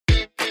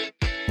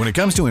When it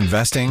comes to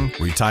investing,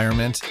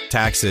 retirement,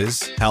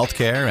 taxes,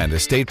 healthcare, and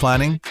estate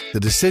planning, the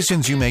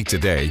decisions you make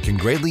today can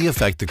greatly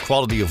affect the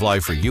quality of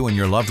life for you and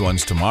your loved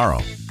ones tomorrow.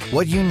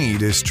 What you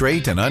need is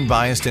straight and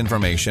unbiased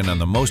information on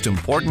the most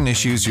important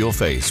issues you'll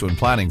face when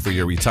planning for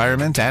your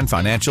retirement and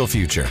financial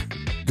future.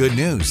 Good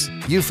news,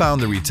 you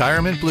found the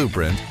Retirement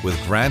Blueprint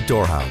with Grant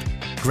Dorhout.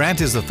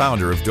 Grant is the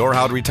founder of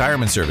Dorhout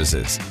Retirement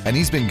Services, and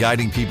he's been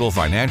guiding people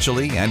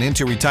financially and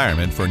into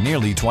retirement for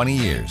nearly 20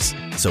 years.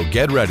 So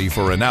get ready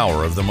for an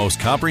hour of the most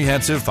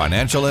comprehensive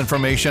financial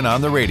information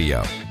on the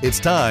radio. It's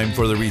time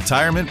for the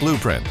Retirement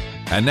Blueprint.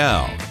 And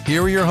now,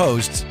 here are your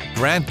hosts,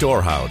 Grant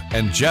Dorhout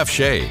and Jeff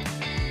Shea.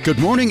 Good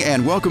morning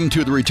and welcome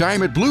to the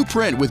Retirement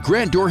Blueprint with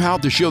Grant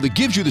Dorhout, the show that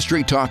gives you the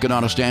straight talk and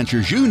honest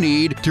answers you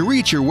need to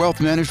reach your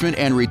wealth management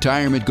and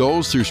retirement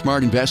goals through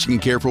smart investing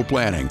and careful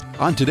planning.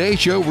 On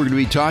today's show, we're going to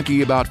be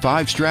talking about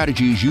 5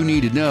 strategies you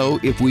need to know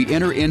if we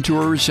enter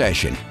into a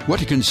recession, what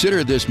to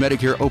consider this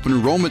Medicare open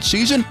enrollment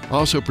season,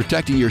 also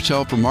protecting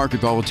yourself from market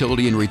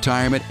volatility in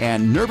retirement,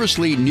 and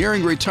nervously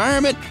nearing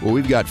retirement. Well,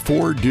 we've got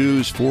 4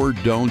 do's, 4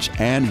 don'ts,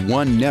 and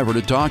 1 never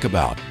to talk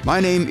about. My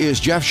name is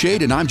Jeff Shea,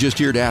 and I'm just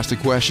here to ask the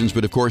questions,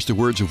 but of course, the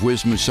words of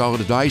wisdom and solid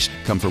advice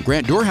come from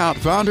Grant Dorhout,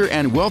 founder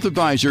and wealth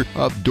advisor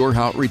of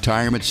Dorhout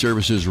Retirement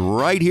Services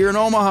right here in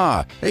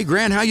Omaha. Hey,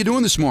 Grant, how you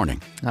doing this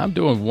morning? I'm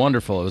doing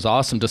wonderful. It was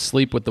awesome to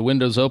sleep with the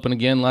windows open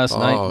again last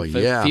night.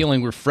 Yeah.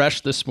 Feeling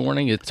refreshed this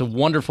morning. It's a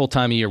wonderful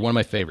time of year, one of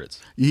my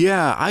favorites.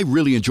 Yeah, I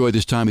really enjoy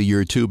this time of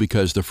year, too,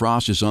 because the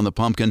frost is on the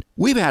pumpkin.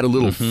 We've had a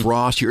little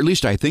frost here. At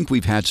least I think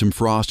we've had some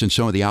frost in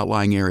some of the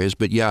outlying areas.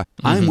 But yeah,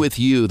 I'm with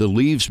you. The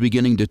leaves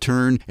beginning to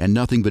turn and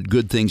nothing but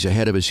good things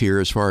ahead of us here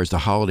as far as the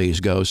holidays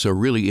go. So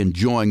really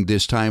enjoying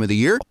this time of the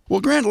year.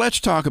 Well, Grant, let's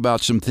talk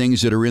about some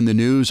things that are in the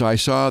news. I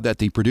saw that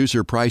the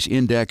Producer Price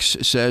Index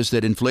says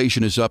that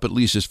inflation is up, at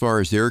least as far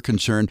as they're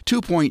concerned,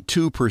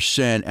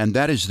 2.2%, and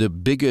that is the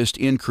biggest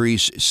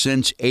increase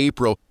since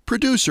April.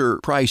 Producer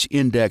Price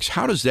Index,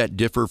 how does that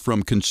differ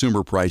from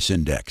Consumer Price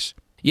Index?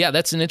 Yeah,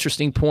 that's an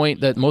interesting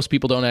point that most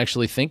people don't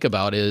actually think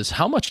about is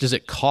how much does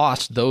it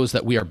cost those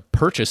that we are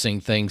purchasing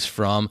things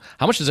from?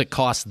 How much does it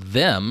cost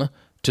them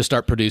to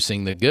start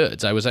producing the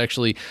goods? I was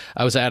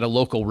at a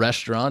local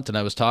restaurant and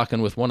I was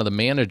talking with one of the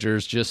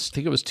managers just, I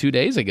think it was 2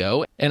 days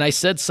ago, and I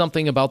said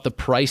something about the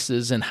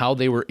prices and how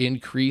they were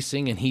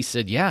increasing, and he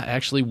said, yeah,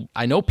 actually,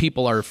 I know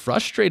people are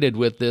frustrated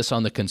with this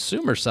on the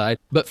consumer side,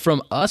 but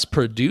from us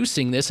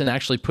producing this and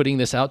actually putting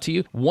this out to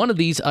you, one of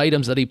these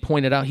items that he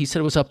pointed out, he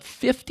said it was up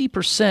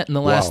 50% in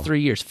the last 3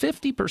 years,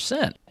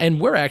 50%. And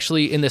we're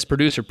actually in this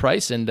Producer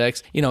Price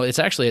Index, it's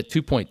actually at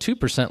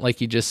 2.2%, like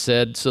you just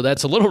said, so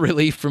that's a little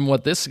relief from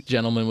what this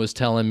gentleman was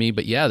telling me.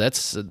 But yeah,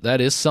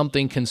 that is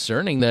something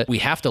concerning that we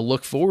have to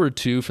look forward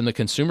to from the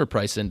Consumer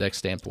Price Index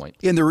standpoint.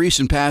 In the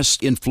recent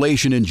past,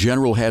 inflation in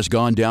general has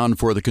gone down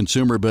for the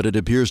consumer, but it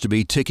appears to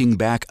be ticking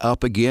back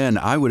up again.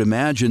 I would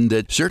imagine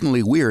that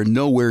certainly we are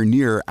nowhere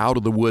near out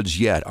of the woods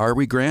yet. Are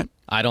we, Grant?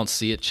 I don't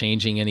see it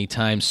changing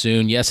anytime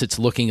soon. Yes, it's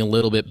looking a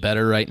little bit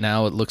better right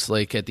now. It looks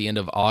like at the end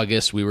of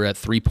August, we were at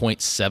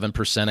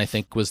 3.7%, I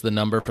think was the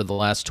number for the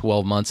last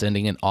 12 months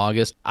ending in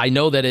August. I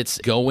know that it's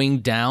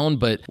going down,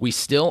 but we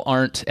still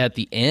aren't at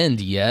the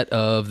end yet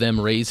of them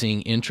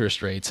raising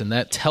interest rates. And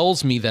that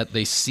tells me that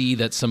they see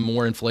that some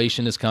more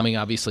inflation is coming.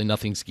 Obviously,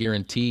 nothing's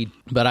guaranteed,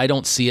 but I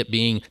don't see it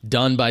being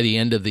done by the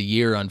end of the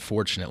year,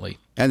 unfortunately.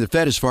 And the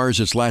Fed, as far as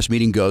its last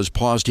meeting goes,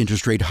 paused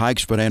interest rate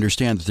hikes, but I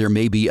understand that there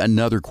may be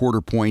another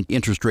quarter-point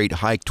interest rate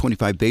hike,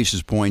 25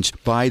 basis points,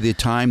 by the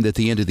time that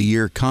the end of the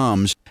year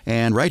comes.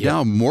 And right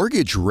now,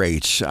 mortgage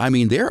rates,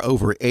 they're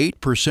over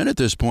 8% at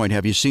this point.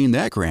 Have you seen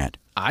that, Grant?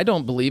 I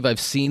don't believe I've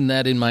seen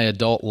that in my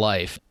adult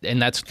life.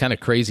 And that's kind of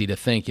crazy to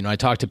think. I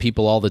talk to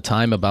people all the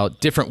time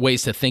about different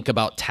ways to think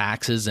about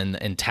taxes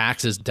and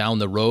taxes down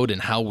the road and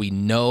how we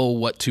know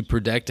what to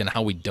predict and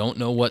how we don't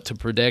know what to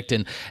predict.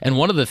 And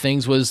one of the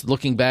things was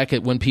looking back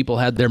at when people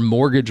had their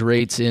mortgage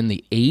rates in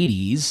the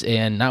 80s,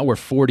 and now we're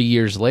 40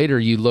 years later,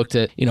 you looked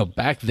at,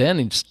 back then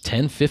it's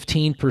 10,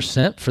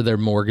 15% for their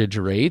mortgage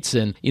rates.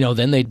 And,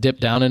 then they dipped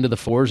down into the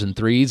 4s and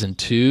 3s and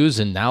 2s,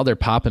 and now they're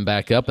popping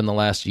back up in the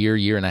last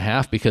year and a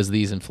half because of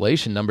these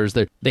inflation numbers.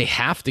 They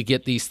have to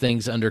get these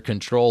things under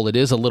control. It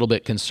is a little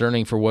bit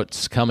concerning for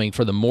what's coming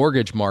for the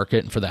mortgage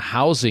market and for the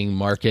housing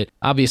market.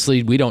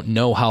 Obviously, we don't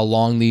know how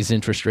long these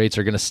interest rates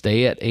are going to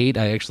stay at 8.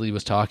 I actually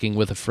was talking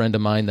with a friend of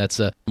mine that's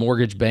a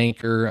mortgage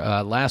banker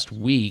last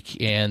week,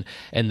 and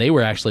they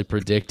were actually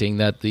predicting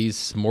that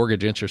these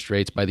mortgage interest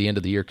rates by the end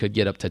of the year could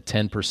get up to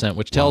 10%,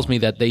 which tells me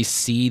that they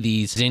see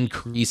these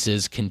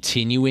increases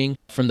continuing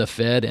from the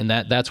Fed, and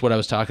that's what I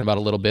was talking about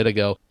a little bit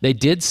ago. They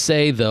did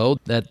say, though,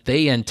 that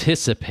they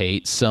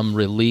anticipate some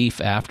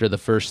relief after the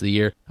first of the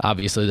year.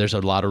 Obviously, there's a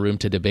lot of room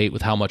to debate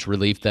with how much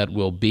relief that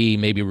will be.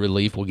 Maybe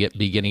relief will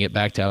be getting it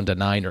back down to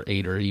 9 or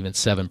 8 or even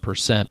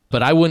 7%.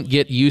 But I wouldn't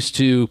get used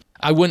to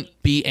I wouldn't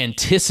be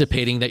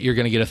anticipating that you're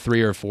going to get a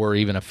 3 or 4 or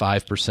even a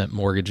 5%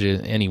 mortgage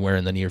anywhere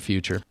in the near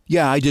future.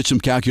 Yeah, I did some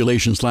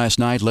calculations last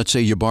night. Let's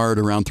say you borrowed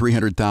around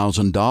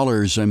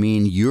 $300,000. I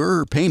mean,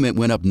 your payment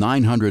went up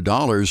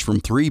 $900 from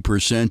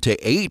 3% to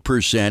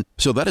 8%.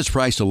 So that has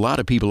priced a lot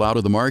of people out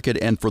of the market.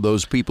 And for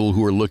those people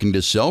who are looking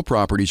to sell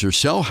properties or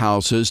sell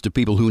houses to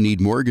people who need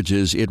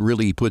mortgages, it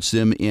really puts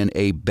them in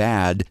a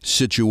bad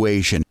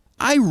situation.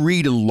 I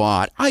read a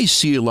lot. I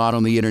see a lot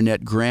on the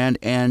internet, Grant.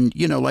 And,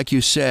 like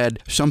you said,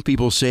 some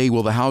people say,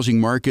 well, the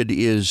housing market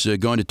is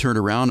going to turn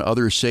around.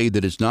 Others say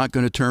that it's not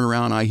going to turn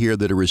around. I hear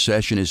that a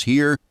recession is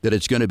here, that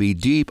it's going to be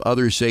deep.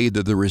 Others say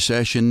that the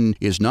recession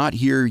is not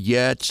here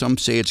yet. Some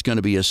say it's going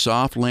to be a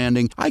soft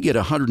landing. I get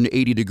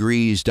 180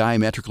 degrees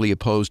diametrically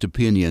opposed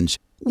opinions.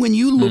 When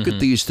you look at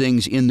these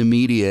things in the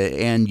media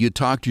and you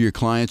talk to your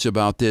clients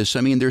about this,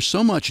 I mean, there's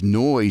so much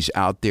noise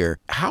out there.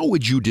 How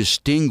would you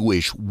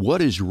distinguish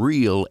what is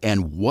real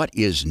and what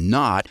is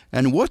not,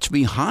 and what's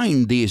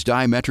behind these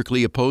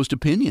diametrically opposed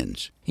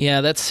opinions?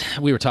 Yeah,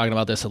 we were talking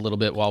about this a little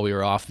bit while we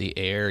were off the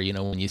air.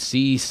 When you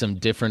see some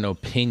different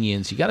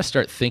opinions, you got to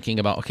start thinking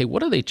about, okay,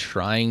 what are they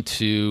trying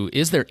to,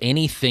 is there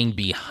anything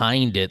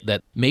behind it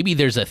that maybe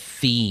there's a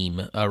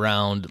theme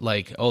around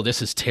like, oh,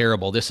 this is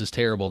terrible, this is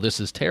terrible, this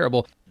is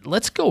terrible.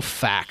 Let's go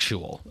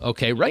factual.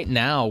 Okay, right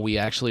now we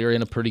actually are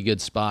in a pretty good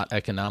spot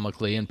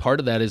economically, and part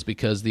of that is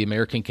because the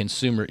American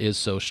consumer is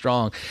so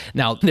strong.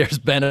 Now, there's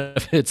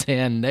benefits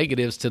and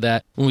negatives to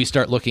that when we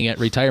start looking at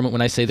retirement.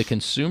 When I say the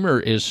consumer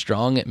is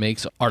strong, it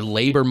makes our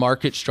labor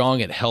market strong,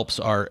 it helps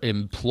our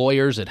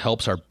employers, it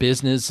helps our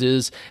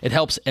businesses, it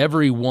helps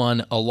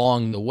everyone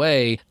along the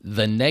way.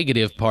 The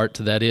negative part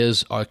to that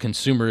is our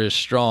consumer is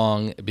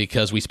strong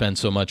because we spend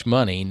so much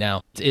money.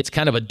 Now, it's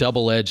kind of a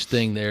double-edged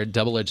thing there,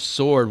 double-edged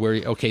sword where,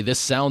 okay, this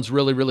sounds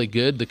really, really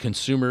good. The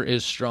consumer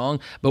is strong,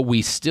 but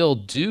we still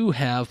do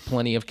have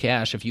plenty of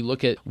cash. If you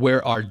look at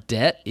where our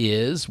debt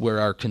is, where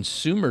our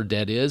consumer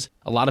debt is,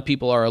 a lot of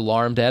people are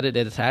alarmed at it.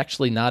 It's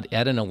actually not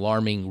at an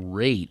alarming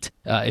rate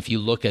if you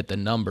look at the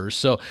numbers.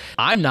 So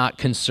I'm not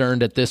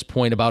concerned at this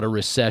point about a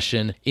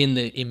recession in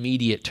the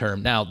immediate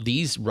term. Now,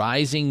 these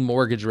rising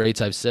mortgage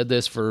rates, I've said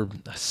this for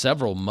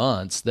several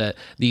months, that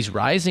these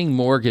rising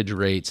mortgage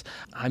rates,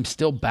 I'm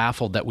still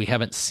baffled that we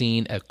haven't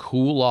seen a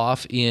cool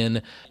off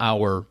in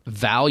our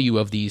value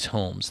of these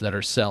homes that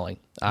are selling.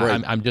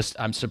 Right.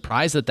 I'm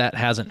surprised that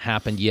hasn't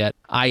happened yet.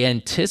 I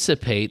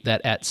anticipate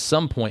that at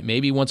some point,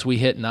 maybe once we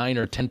hit 9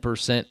 or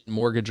 10%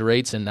 mortgage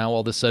rates, and now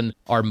all of a sudden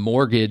our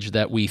mortgage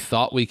that we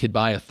thought we could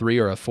buy a $3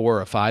 or a $4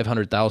 or a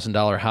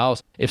 $500,000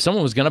 house. If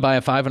someone was going to buy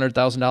a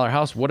 $500,000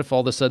 house, what if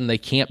all of a sudden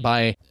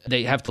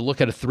they have to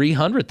look at a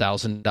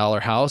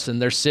 $300,000 house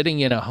and they're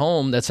sitting in a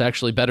home that's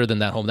actually better than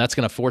that home? That's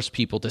going to force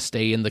people to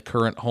stay in the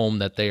current home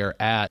that they are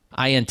at.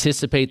 I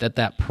anticipate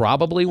that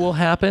probably will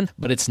happen,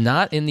 but it's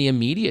not in the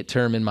immediate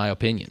term, in my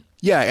opinion.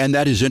 Yeah, and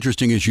that is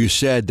interesting, as you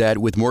said, that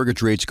with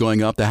mortgage rates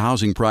going up, the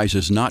housing price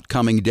is not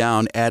coming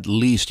down, at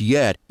least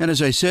yet. And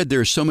as I said,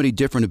 there's so many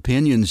different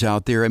opinions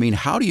out there. I mean,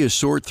 how do you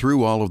sort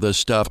through all of this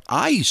stuff?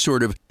 I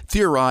sort of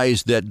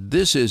theorize that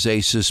this is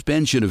a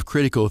suspension of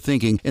critical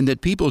thinking and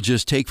that people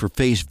just take for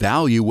face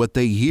value what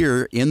they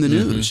hear in the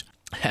news.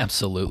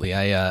 Absolutely.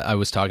 I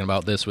was talking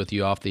about this with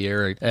you off the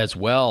air as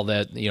well,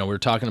 that, we were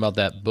talking about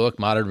that book,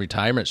 Modern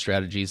Retirement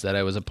Strategies, that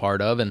I was a part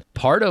of. And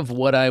part of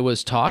what I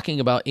was talking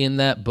about in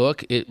that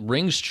book, it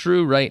rings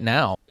true right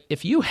now.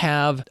 If you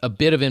have a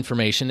bit of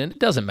information, and it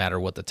doesn't matter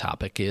what the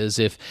topic is,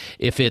 if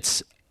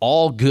it's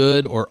all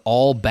good or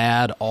all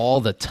bad all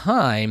the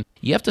time,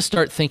 you have to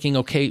start thinking,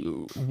 okay,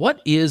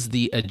 what is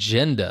the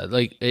agenda?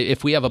 Like,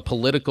 if we have a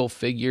political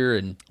figure,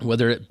 and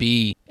whether it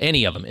be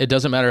any of them, it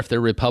doesn't matter if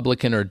they're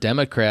Republican or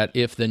Democrat,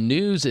 if the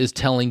news is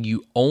telling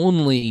you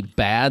only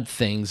bad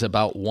things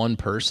about one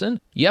person,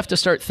 you have to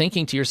start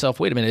thinking to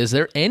yourself, wait a minute, is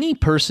there any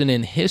person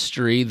in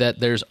history that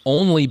there's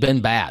only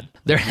been bad?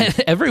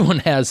 Everyone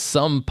has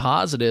some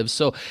positives,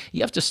 so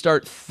you have to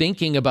start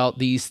thinking about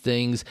these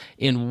things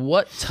in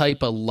what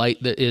type of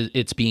light that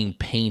it's being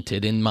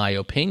painted, in my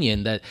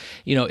opinion, that,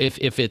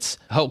 if it's,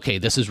 okay,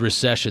 this is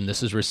recession,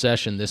 this is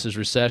recession, this is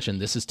recession,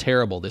 this is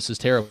terrible, this is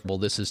terrible,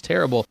 this is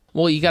terrible.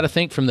 Well, you got to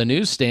think from the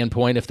news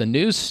standpoint. If the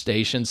news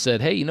station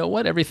said, hey, you know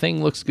what,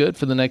 everything looks good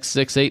for the next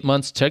 6-8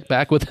 months, check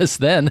back with us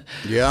then.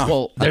 Yeah.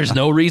 Well, there's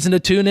no reason to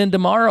tune in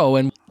tomorrow.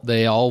 And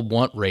they all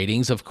want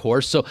ratings, of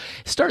course. So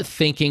start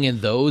thinking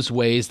in those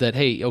ways that,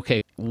 hey,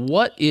 okay,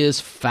 what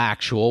is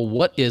factual?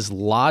 What is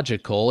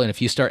logical? And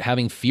if you start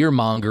having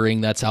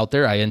fear-mongering that's out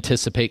there, I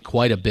anticipate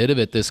quite a bit of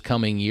it this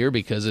coming year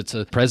because it's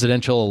a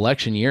presidential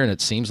election year, and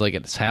it seems like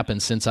it's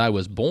happened since I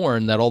was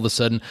born, that all of a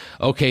sudden,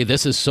 okay,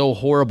 this is so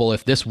horrible.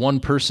 If this one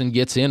person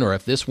gets in or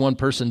if this one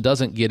person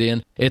doesn't get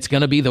in, it's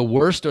going to be the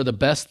worst or the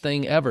best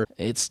thing ever.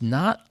 It's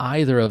not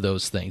either of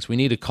those things. We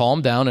need to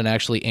calm down and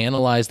actually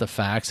analyze the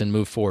facts and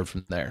move forward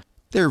from there.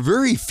 There are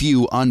very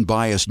few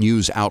unbiased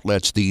news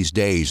outlets these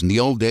days. In the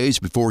old days,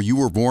 before you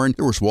were born,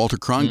 there was Walter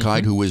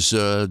Cronkite, who was,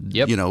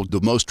 the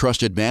most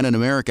trusted man in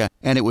America,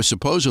 and it was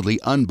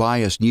supposedly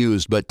unbiased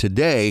news. But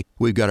today,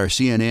 we've got our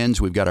CNNs,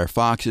 we've got our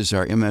Foxes,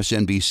 our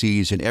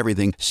MSNBCs, and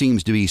everything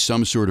seems to be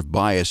some sort of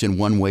bias in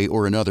one way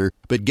or another.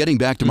 But getting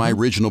back to my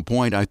original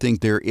point, I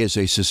think there is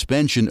a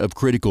suspension of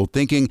critical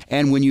thinking,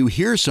 and when you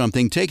hear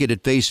something, take it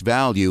at face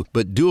value,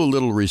 but do a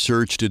little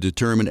research to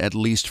determine, at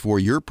least for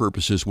your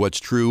purposes, what's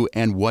true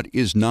and what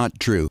is not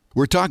true.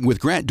 We're talking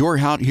with Grant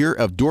Dorhout here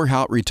of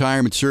Dorhout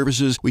Retirement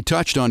Services. We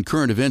touched on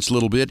current events a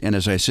little bit, and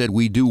as I said,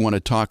 we do want to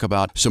talk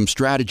about some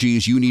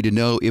strategies you need to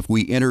know if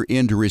we enter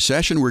into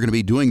recession. We're going to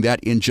be doing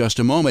that in just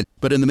a moment.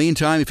 But in the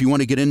meantime, if you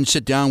want to get in,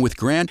 sit down with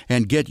Grant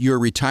and get your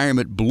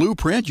retirement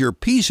blueprint, your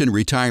Peace in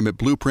Retirement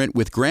blueprint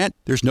with Grant,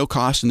 there's no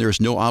cost and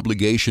there's no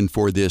obligation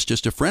for this.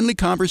 Just a friendly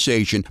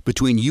conversation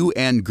between you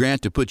and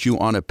Grant to put you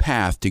on a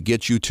path to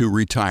get you to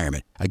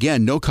retirement.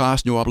 Again, no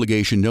cost, no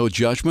obligation, no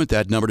judgment.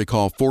 That number to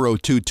call,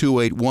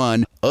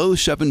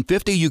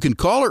 402-281-0750. You can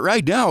call it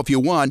right now if you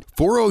want,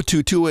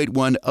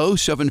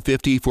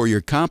 402-281-0750 for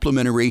your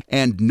complimentary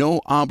and no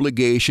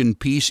obligation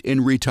Peace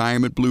in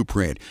Retirement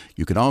blueprint.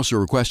 You can also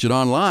request it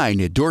online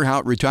at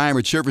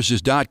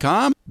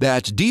DorhoutRetirementServices.com.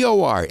 That's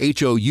DORHOUT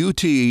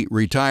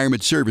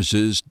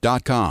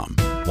retirementservices.com.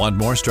 Want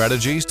more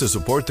strategies to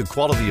support the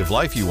quality of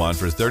life you want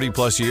for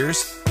 30-plus years?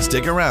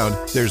 Stick around.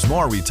 There's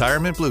more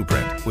Retirement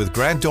Blueprint with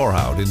Grant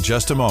Dorhout in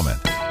just a moment.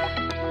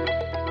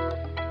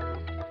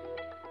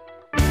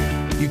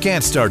 You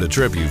can't start a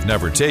trip you've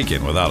never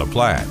taken without a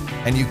plan,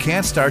 and you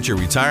can't start your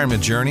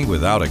retirement journey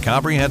without a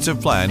comprehensive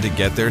plan to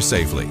get there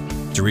safely.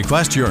 To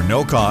request your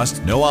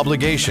no-cost,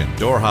 no-obligation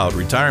Dorhout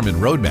Retirement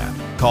Roadmap,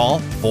 call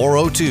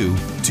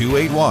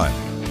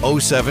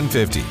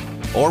 402-281-0750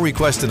 or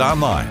request it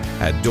online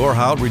at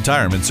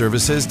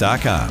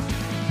DorhoutRetirementServices.com.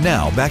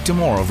 Now, back to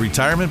more of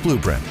Retirement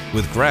Blueprint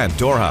with Grant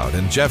Dorhout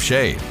and Jeff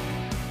Shade.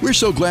 We're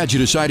so glad you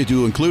decided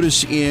to include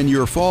us in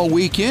your fall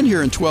weekend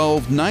here in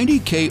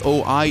 1290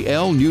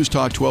 KOIL, News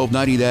Talk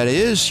 1290, that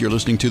is. You're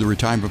listening to the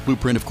Retirement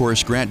Blueprint, of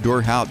course, Grant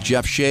Dorhout,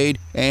 Jeff Shade,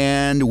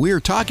 and we're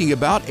talking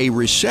about a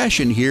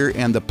recession here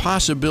and the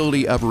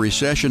possibility of a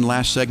recession.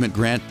 Last segment,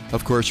 Grant,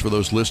 of course, for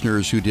those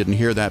listeners who didn't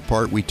hear that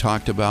part, we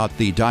talked about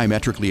the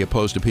diametrically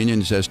opposed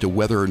opinions as to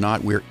whether or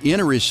not we're in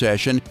a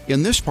recession.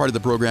 In this part of the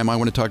program, I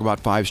want to talk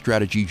about 5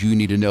 strategies you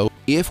need to know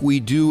if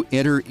we do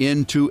enter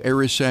into a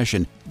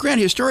recession. Grant,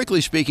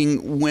 historically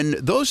speaking, when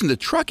those in the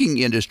trucking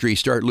industry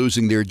start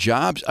losing their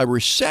jobs, a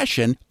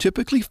recession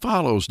typically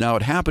follows. Now,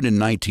 it happened in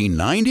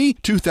 1990,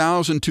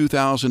 2000,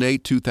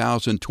 2008,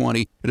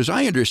 2020. But as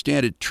I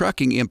understand it,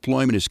 trucking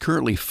employment is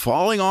currently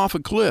falling off a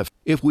cliff.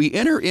 If we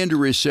enter into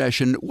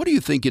recession, what do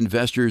you think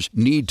investors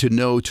need to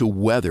know to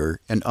weather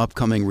an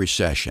upcoming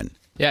recession?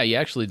 Yeah, you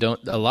actually don't.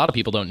 A lot of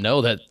people don't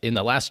know that in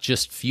the last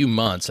just few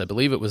months, I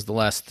believe it was the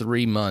last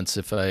 3 months,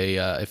 if I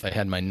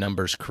had my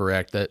numbers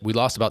correct, that we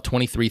lost about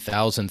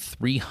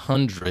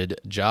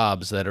 23,300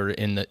 jobs that are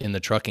in the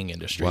trucking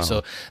industry. Wow.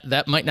 So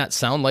that might not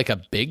sound like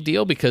a big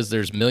deal because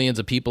there's millions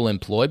of people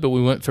employed, but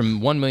we went from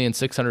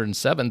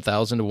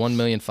 1,607,000 to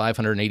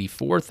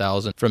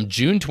 1,584,000 from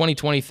June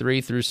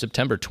 2023 through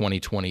September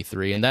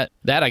 2023, and that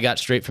I got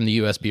straight from the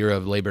U.S. Bureau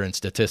of Labor and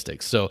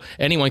Statistics. So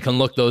anyone can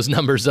look those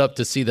numbers up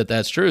to see that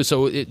that's true.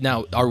 So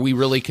now, are we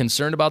really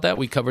concerned about that?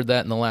 We covered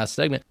that in the last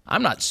segment.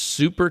 I'm not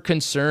super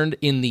concerned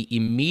in the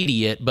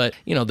immediate, but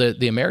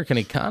the American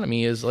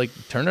economy is like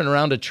turning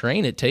around a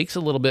train. It takes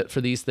a little bit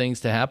for these things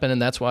to happen, and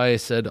that's why I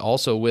said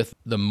also with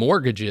the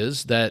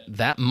mortgages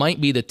that might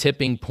be the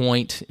tipping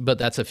point, but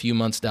that's a few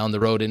months down the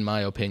road, in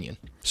my opinion.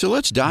 So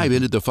let's dive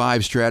into the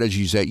 5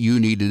 strategies that you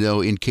need to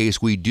know in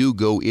case we do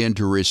go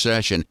into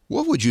recession.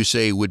 What would you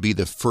say would be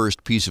the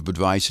first piece of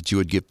advice that you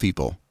would give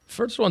people?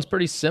 First one's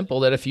pretty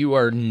simple, that if you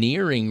are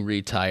nearing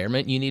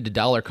retirement, you need to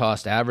dollar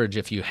cost average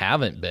if you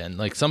haven't been.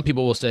 Like some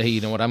people will say, hey, you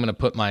know what, I'm going to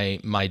put my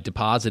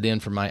deposit in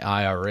for my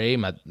IRA,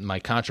 my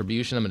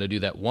contribution. I'm going to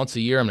do that once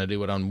a year. I'm going to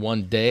do it on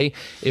one day.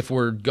 If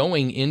we're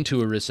going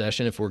into a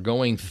recession, if we're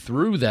going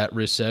through that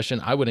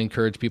recession, I would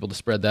encourage people to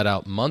spread that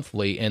out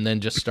monthly and then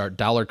just start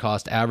dollar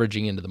cost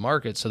averaging into the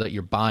market so that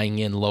you're buying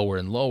in lower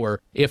and lower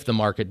if the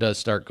market does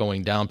start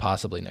going down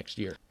possibly next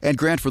year. And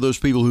Grant, for those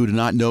people who do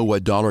not know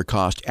what dollar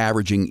cost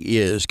averaging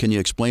is, can you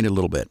explain it a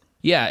little bit?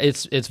 Yeah,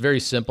 it's very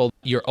simple.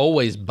 You're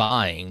always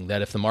buying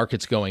that if the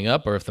market's going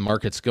up or if the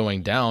market's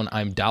going down,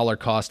 I'm dollar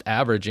cost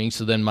averaging.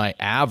 So then my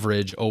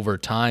average over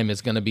time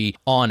is going to be,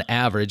 on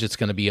average, it's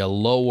going to be a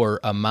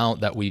lower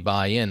amount that we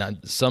buy in.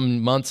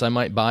 Some months I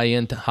might buy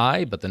in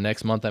high, but the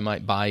next month I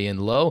might buy in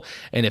low.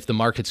 And if the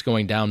market's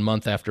going down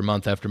month after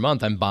month after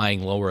month, I'm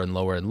buying lower and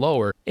lower and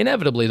lower.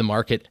 Inevitably, the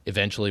market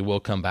eventually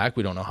will come back.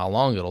 We don't know how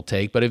long it'll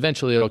take, but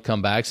eventually it'll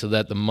come back so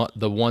that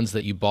the ones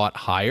that you bought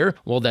higher,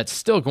 well, that's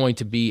still going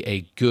to be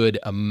a good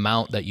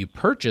amount that you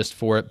purchased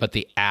for it, but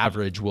the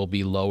average will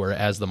be lower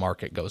as the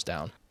market goes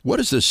down.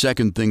 What is the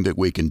second thing that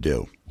we can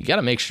do? you got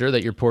to make sure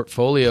that your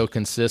portfolio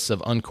consists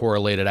of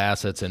uncorrelated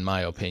assets, in my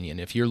opinion.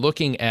 If you're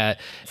looking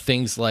at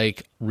things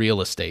like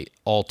real estate,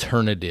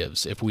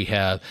 alternatives, if we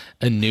have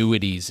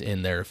annuities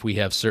in there, if we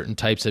have certain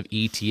types of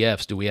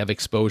ETFs, do we have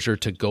exposure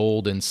to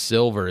gold and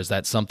silver? Is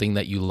that something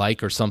that you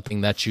like or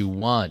something that you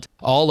want?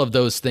 All of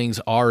those things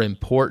are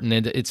important,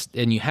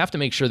 and you have to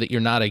make sure that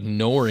you're not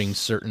ignoring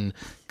certain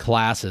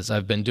classes.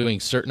 I've been doing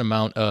certain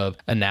amount of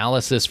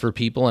analysis for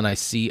people, and I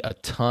see a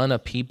ton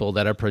of people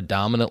that are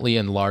predominantly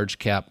in large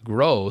cap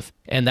growth,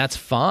 and that's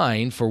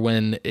fine for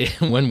when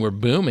we're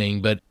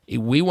booming, but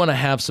we want to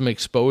have some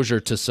exposure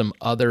to some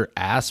other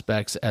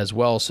aspects as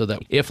well, so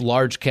that if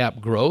large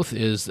cap growth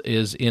is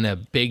in a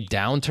big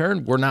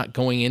downturn, we're not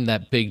going in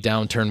that big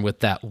downturn with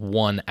that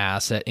one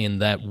asset in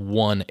that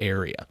one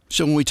area.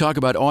 So when we talk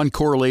about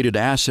uncorrelated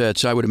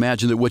assets, I would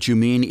imagine that what you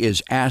mean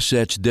is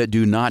assets that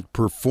do not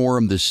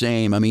perform the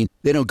same. I mean,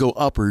 they don't go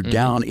up or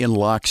down in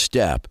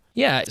lockstep.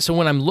 Yeah, so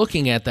when I'm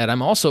looking at that,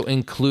 I'm also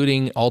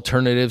including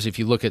alternatives. If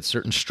you look at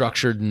certain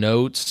structured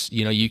notes,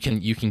 you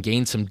can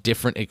gain some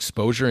different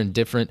exposure and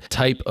different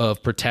type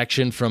of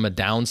protection from a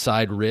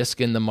downside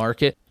risk in the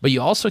market. But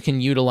you also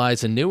can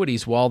utilize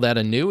annuities. While that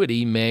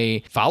annuity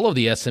may follow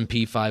the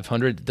S&P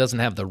 500, it doesn't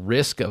have the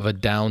risk of a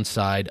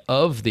downside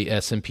of the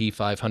S&P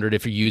 500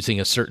 if you're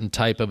using a certain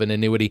type of an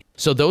annuity.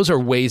 So those are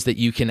ways that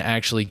you can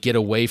actually get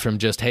away from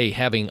just, hey,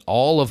 having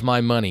all of my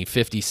money,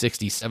 50,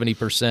 60,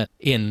 70%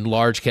 in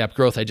large cap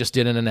growth. I just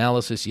did an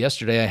analysis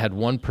yesterday. I had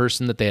one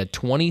person that they had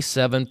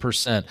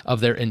 27% of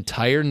their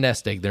entire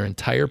nest egg, their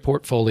entire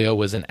portfolio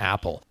was in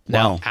Apple.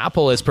 Now,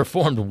 Apple has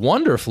performed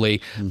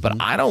wonderfully, but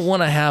I don't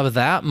want to have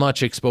that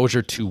much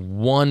exposure to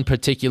one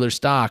particular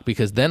stock,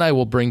 because then I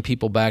will bring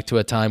people back to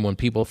a time when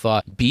people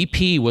thought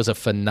BP was a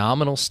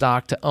phenomenal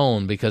stock to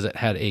own because it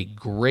had a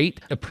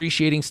great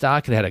appreciating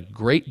stock, it had a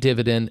great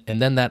dividend,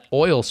 and then that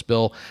oil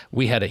spill,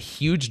 we had a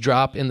huge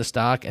drop in the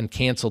stock and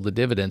canceled the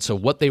dividend. So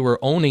what they were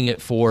owning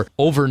it for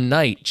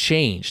overnight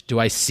changed. Do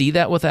I see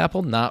that with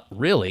Apple? Not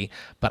really,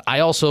 but I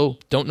also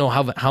don't know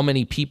how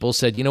many people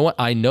said, you know what,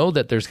 I know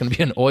that there's going to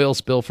be an oil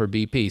spill for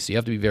BP, so you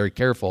have to be very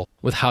careful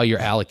with how you're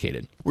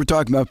allocated. We're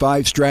talking about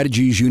 5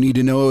 strategies you need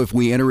to know if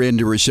we enter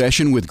into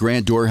recession with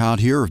Grant Dorhout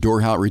here of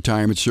Dorhout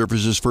Retirement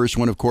Services. First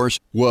one, of course,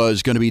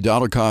 was going to be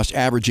dollar cost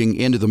averaging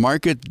into the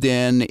market,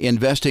 then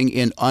investing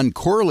in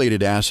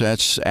uncorrelated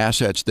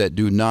assets that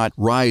do not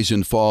rise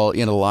and fall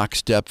in a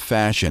lockstep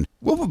fashion.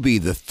 What would be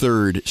the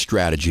third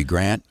strategy,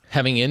 Grant?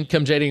 Having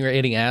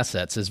income-generating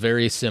assets is a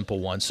very simple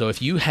one. So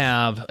if you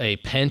have a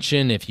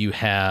pension, if you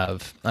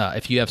have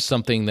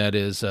something that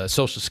is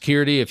Social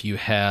Security, if you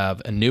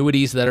have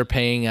annuities that are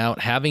paying out,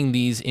 having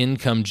these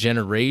income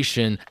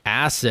generation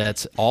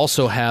assets,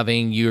 also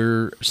having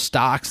your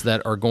stocks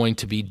that are going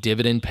to be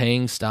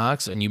dividend-paying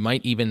stocks, and you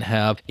might even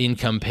have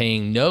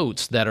income-paying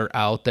notes that are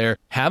out there,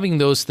 having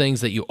those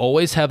things that you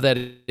always have that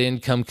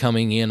income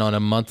coming in on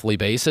a monthly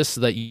basis, so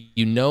that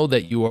you know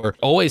that you are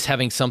always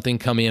having something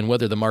come in,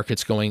 whether the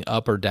market's going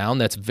up or down.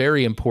 That's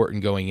very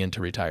important going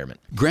into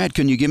retirement. Grant,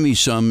 can you give me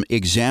some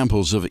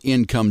examples of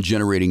income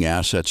generating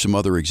assets, some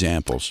other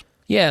examples?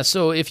 Yeah,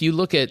 so if you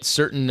look at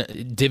certain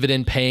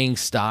dividend-paying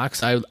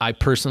stocks, I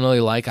personally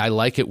like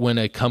it when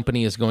a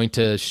company is going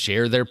to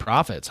share their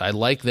profits. I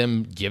like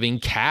them giving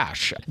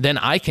cash. Then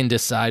I can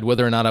decide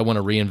whether or not I want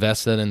to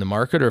reinvest that in the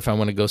market or if I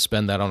want to go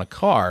spend that on a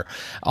car.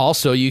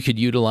 Also, you could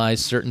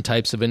utilize certain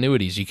types of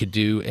annuities. You could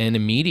do an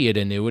immediate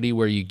annuity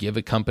where you give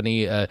a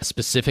company a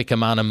specific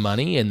amount of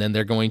money and then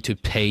they're going to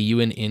pay you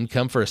an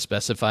income for a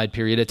specified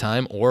period of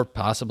time or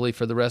possibly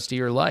for the rest of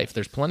your life.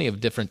 There's plenty of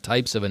different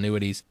types of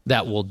annuities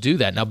that will do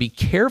that. Now, be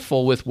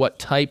careful with what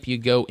type you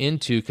go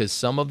into, because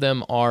some of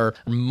them are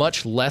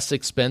much less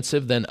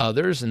expensive than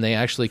others, and they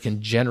actually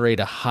can generate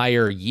a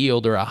higher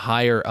yield or a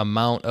higher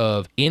amount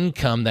of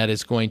income that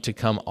is going to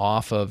come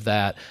off of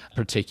that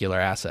particular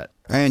asset.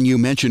 And you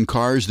mentioned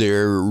cars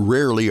there.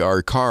 Rarely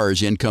are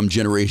cars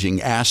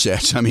income-generating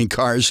assets. I mean,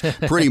 cars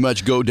pretty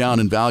much go down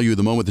in value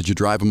the moment that you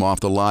drive them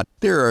off the lot.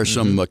 There are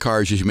some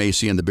cars, as you may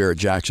see in the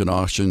Barrett-Jackson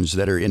auctions,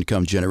 that are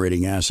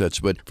income-generating assets.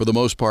 But for the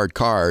most part,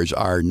 cars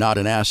are not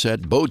an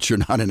asset. Boats are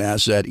not an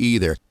asset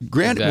either.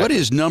 Grant, What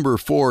is number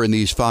 4 in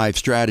these 5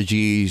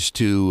 strategies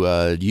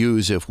to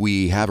use if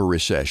we have a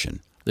recession?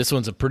 This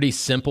one's a pretty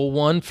simple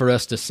one for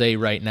us to say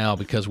right now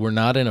because we're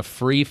not in a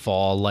free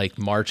fall like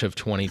March of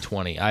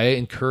 2020. I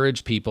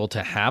encourage people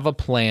to have a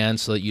plan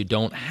so that you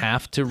don't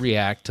have to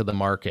react to the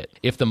market.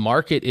 If the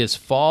market is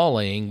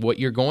falling, what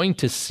you're going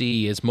to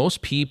see is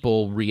most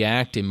people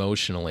react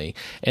emotionally.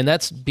 And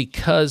that's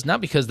because, not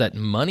because that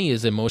money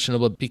is emotional,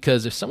 but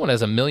because if someone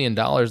has $1 million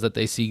that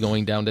they see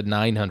going down to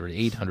 900,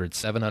 800,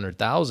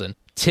 700,000,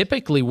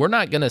 typically, we're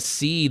not going to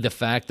see the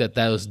fact that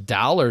those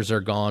dollars are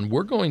gone.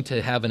 We're going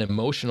to have an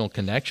emotional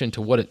connection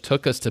to what it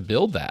took us to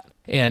build that.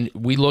 And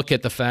we look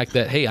at the fact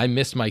that, hey, I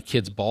missed my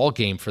kid's ball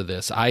game for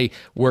this. I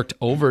worked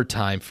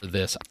overtime for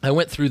this. I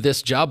went through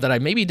this job that I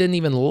maybe didn't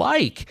even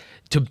like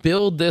to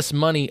build this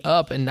money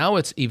up, and now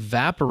it's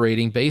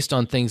evaporating based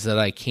on things that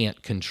I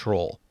can't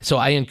control. So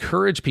I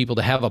encourage people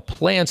to have a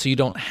plan so you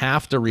don't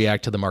have to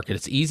react to the market.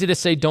 It's easy to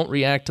say don't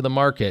react to the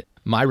market,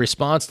 my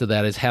response to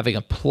that is having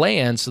a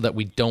plan so that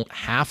we don't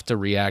have to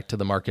react to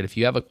the market. If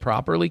you have a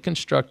properly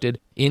constructed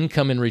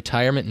income and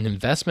retirement and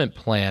investment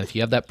plan, if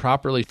you have that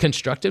properly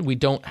constructed, we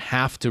don't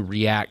have to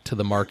react to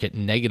the market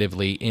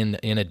negatively in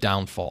a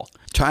downfall.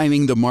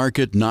 Timing the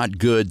market, not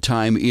good.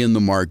 Time in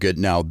the market.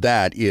 Now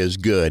that is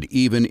good,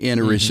 even in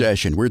a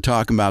recession. We're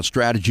talking about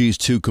strategies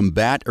to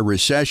combat a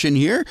recession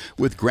here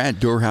with Grant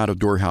Dorhout of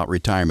Dorhout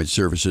Retirement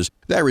Services.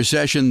 That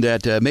recession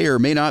that may or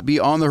may not be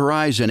on the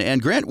horizon.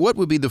 And Grant, what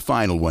would be the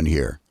final one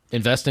here?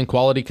 Invest in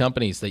quality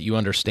companies that you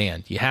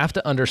understand. You have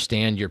to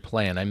understand your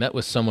plan. I met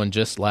with someone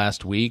just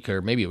last week,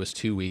 or maybe it was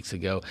 2 weeks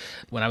ago,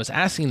 when I was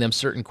asking them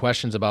certain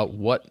questions about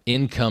what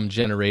income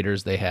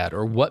generators they had,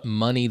 or what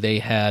money they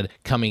had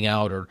coming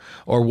out, or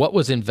what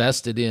was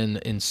invested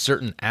in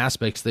certain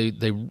aspects.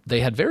 They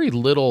had very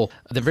little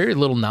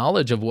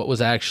knowledge of what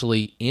was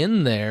actually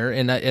in there,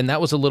 and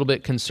that was a little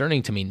bit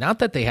concerning to me. Not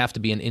that they have to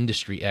be an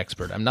industry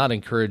expert. I'm not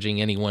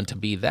encouraging anyone to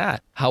be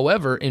that.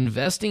 However,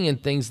 investing in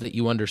things that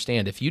you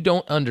understand. If you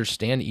don't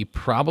understand it, you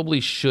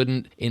probably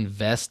shouldn't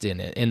invest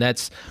in it. And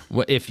that's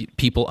what, if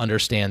people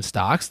understand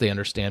stocks, they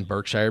understand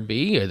Berkshire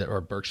B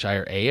or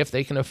Berkshire A if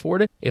they can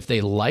afford it. If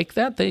they like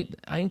that,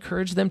 I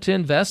encourage them to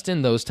invest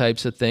in those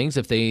types of things.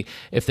 If they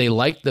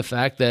like the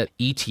fact that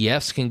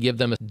ETFs can give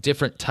them a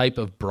different type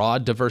of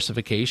broad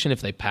diversification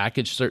if they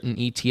package certain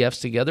ETFs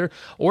together,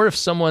 or if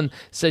someone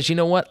says, you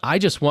know what, I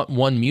just want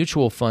one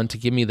mutual fund to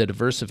give me the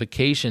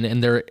diversification,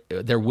 and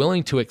they're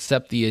willing to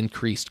accept the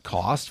increased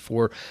cost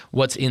for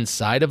what's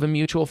inside of a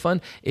mutual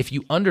fund. If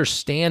you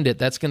understand it,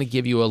 that's going to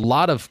give you a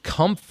lot of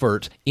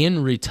comfort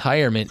in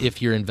retirement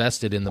if you're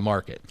invested in the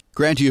market.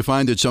 Grant, do you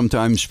find that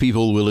sometimes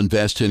people will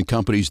invest in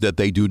companies that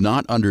they do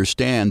not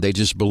understand? They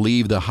just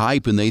believe the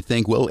hype and they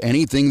think, well,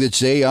 anything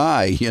that's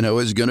AI,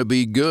 is going to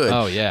be good.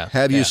 Oh, yeah.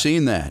 Have you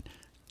seen that?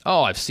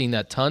 Oh, I've seen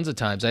that tons of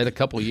times. I had a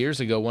couple years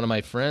ago, one of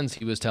my friends,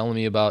 he was telling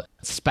me about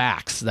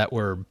SPACs that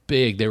were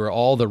big. They were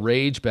all the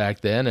rage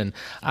back then. And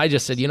I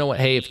just said, you know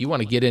what, hey, if you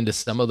want to get into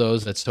some of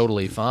those, that's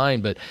totally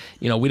fine. But,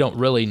 we don't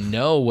really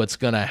know what's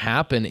going to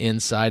happen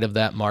inside of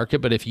that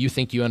market. But if you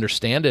think you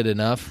understand it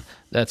enough,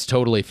 that's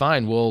totally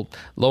fine. Well,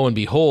 lo and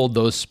behold,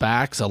 those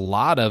SPACs, a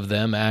lot of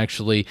them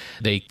actually,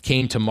 they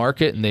came to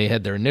market and they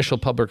had their initial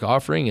public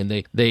offering, and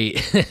they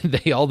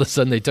all of a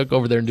sudden they took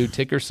over their new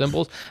ticker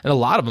symbols, and a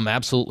lot of them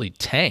absolutely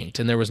tanked,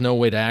 and there was no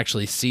way to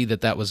actually see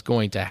that was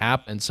going to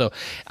happen. So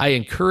I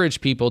encourage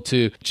people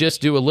to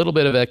just do a little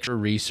bit of extra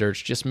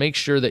research. Just make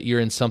sure that you're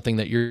in something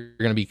that you're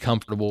going to be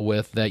comfortable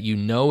with, that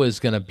is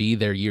going to be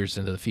there years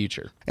into the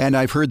future. And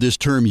I've heard this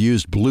term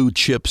used, blue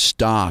chip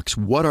stocks.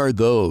 What are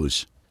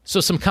those? So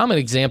some common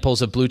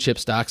examples of blue chip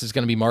stocks is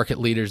going to be market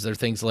leaders. They're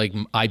things like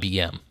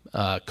IBM,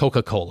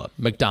 Coca-Cola,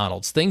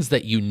 McDonald's, things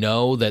that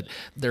that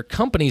they're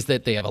companies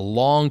that they have a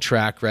long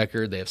track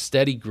record, they have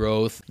steady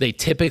growth, they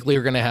typically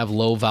are going to have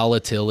low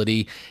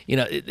volatility.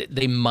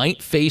 They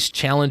might face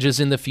challenges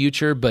in the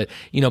future, but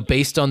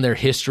based on their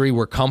history,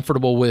 we're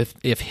comfortable with,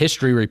 if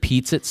history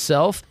repeats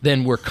itself,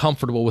 then we're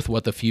comfortable with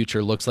what the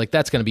future looks like.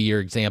 That's going to be your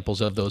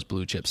examples of those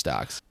blue chip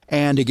stocks.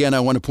 And again, I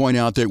want to point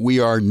out that we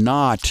are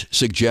not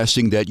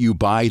suggesting that you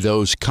buy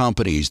those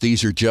companies.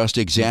 These are just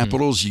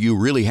examples. You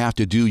really have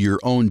to do your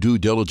own due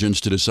diligence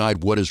to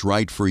decide what is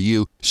right for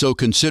you. So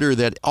consider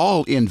that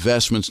all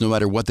investments, no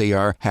matter what they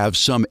are, have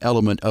some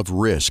element of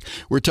risk.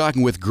 We're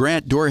talking with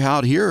Grant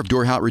Dorhout here of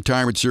Dorhout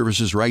Retirement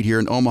Services right here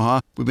in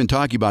Omaha. We've been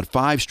talking about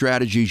 5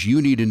 strategies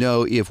you need to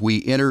know if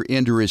we enter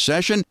into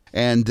recession,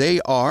 and they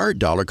are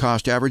dollar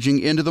cost averaging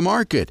into the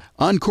market,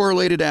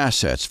 uncorrelated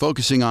assets,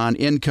 focusing on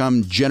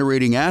income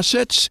generating assets,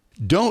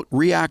 don't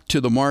react to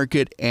the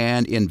market,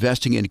 and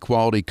investing in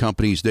quality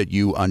companies that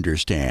you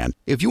understand.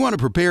 If you want to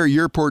prepare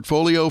your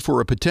portfolio for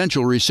a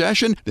potential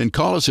recession, then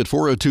call us at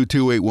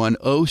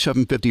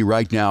 402-281-0750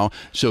 right now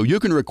so you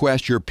can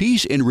request your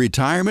Peace in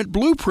Retirement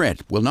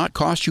Blueprint. Will not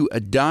cost you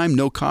a dime,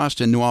 no cost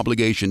and no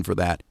obligation for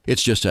that.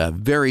 It's just a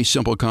very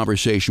simple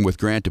conversation with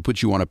Grant to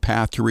put you on a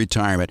path to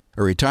retirement,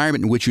 a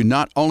retirement in which you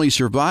not only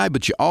survive,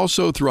 but you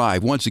also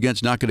thrive. Once again,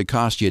 it's not going to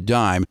cost you a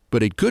dime,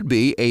 but it could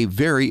be a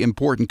very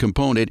important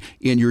component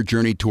in your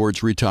journey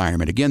towards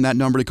retirement. Again, that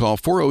number to call,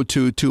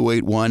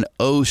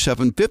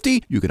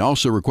 402-281-0750. You can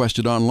also request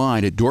it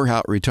online at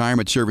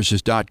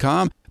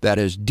DorhoutRetirementServices.com. That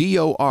is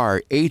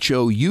DORHOUT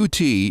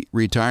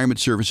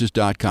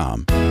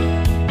retirementservices.com.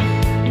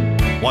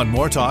 Want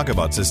more talk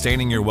about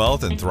sustaining your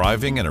wealth and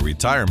thriving in a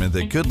retirement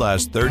that could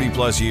last 30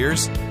 plus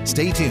years?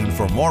 Stay tuned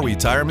for more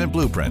Retirement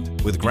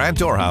Blueprint with Grant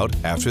Dorhout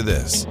after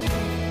this.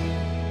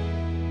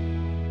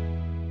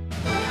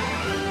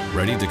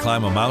 Ready to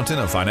climb a mountain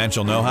of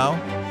financial know-how?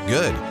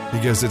 Good,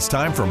 because it's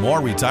time for more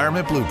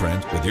Retirement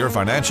Blueprint with your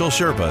financial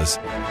Sherpas,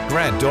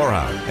 Grant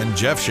Dorhout and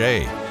Jeff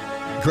Shea.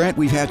 Grant,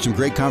 we've had some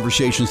great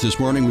conversations this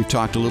morning. We've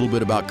talked a little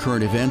bit about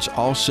current events.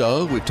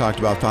 Also, we've talked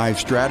about 5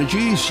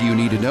 strategies you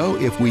need to know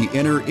if we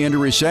enter into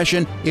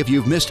recession. If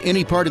you've missed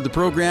any part of the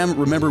program,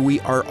 remember we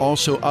are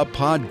also a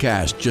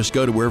podcast. Just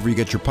go to wherever you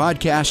get your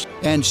podcast,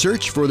 and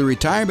search for the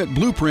Retirement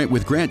Blueprint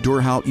with Grant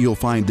Dorhout. You'll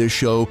find this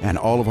show and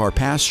all of our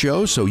past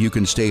shows so you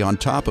can stay on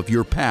top of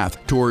your path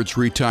towards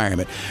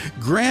retirement.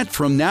 Grant,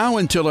 from now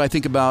until I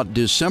think about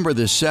December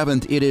the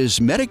 7th, it is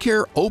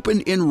Medicare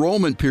open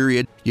enrollment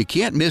period. You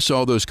can't miss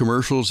all those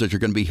commercials that you're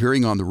going to be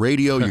hearing on the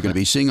radio, you're going to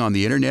be seeing on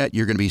the internet,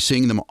 you're going to be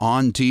seeing them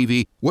on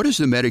TV. What is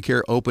the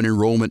Medicare open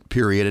enrollment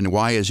period, and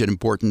why is it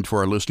important for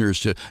our listeners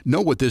to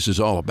know what this is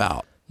all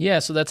about? Yeah,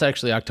 so that's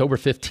actually October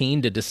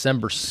 15 to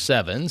December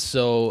 7.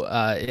 So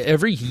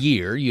every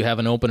year you have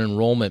an open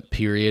enrollment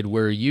period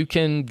where you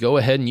can go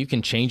ahead and you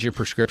can change your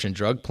prescription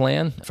drug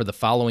plan for the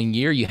following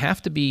year. You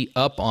have to be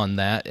up on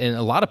that. And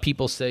a lot of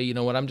people say, you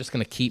know what, I'm just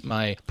going to keep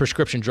my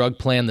prescription drug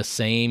plan the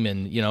same.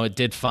 And, you know, it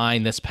did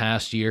fine this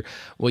past year.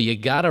 Well, you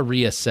got to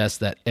reassess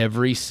that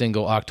every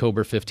single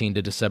October 15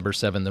 to December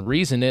 7. The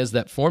reason is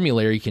that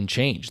formulary can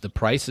change. The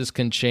prices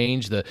can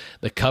change. The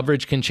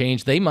coverage can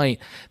change. They might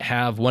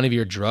have one of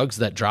your drugs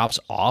that drops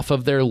off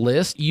of their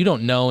list. You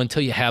don't know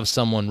until you have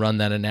someone run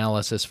that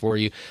analysis for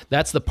you.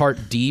 That's the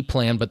Part D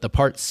plan, but the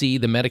Part C,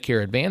 the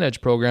Medicare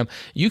Advantage program,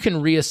 you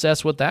can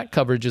reassess what that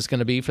coverage is going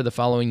to be for the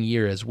following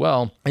year as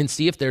well and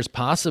see if there's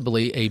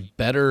possibly a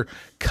better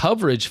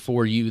coverage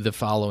for you the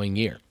following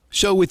year.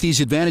 So with these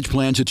Advantage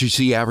plans that you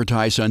see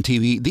advertised on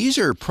TV, these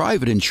are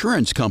private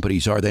insurance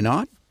companies, are they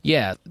not?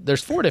 Yeah,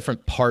 there's 4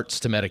 different parts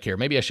to Medicare.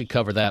 Maybe I should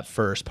cover that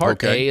first.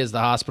 Part A is the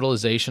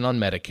hospitalization on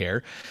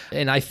Medicare,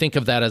 and I think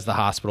of that as the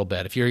hospital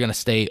bed. If you're going to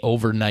stay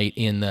overnight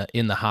in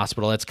the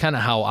hospital, that's kind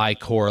of how I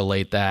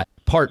correlate that.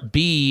 Part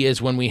B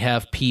is when we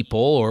have people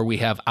or we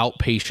have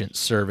outpatient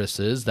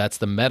services. That's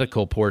the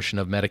medical portion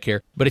of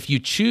Medicare. But if you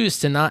choose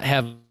to not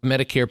have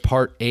Medicare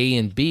Part A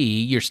and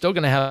B, you're still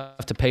going to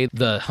have to pay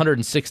the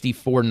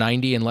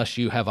 $164.90 unless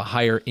you have a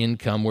higher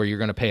income where you're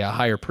going to pay a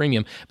higher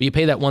premium. But you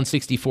pay that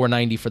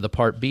 $164.90 for the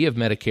Part B of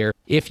Medicare.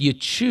 If you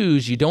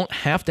choose, you don't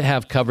have to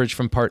have coverage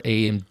from Part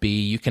A and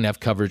B. You can have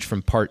coverage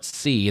from Part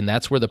C, and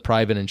that's where the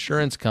private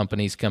insurance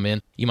companies come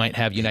in. You might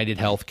have United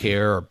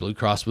Healthcare or Blue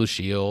Cross Blue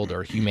Shield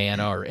or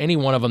Humana or any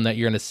one of them that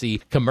you're going to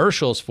see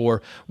commercials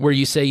for where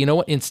you say, you know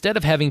what, instead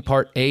of having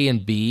Part A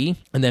and B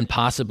and then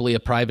possibly a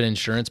private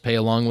insurance pay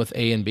along with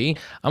A and B,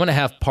 I'm going to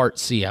have Part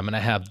C. I'm going to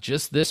have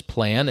just this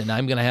plan, and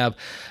I'm going to have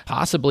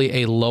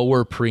possibly a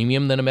lower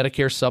premium than a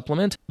Medicare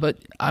supplement, but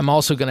I'm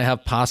also going to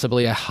have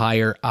possibly a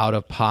higher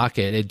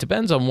out-of-pocket. It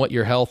depends on what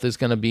your health is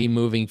going to be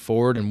moving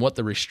forward and what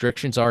the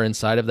restrictions are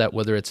inside of that,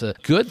 whether it's a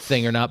good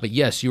thing or not. But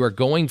yes, you are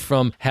going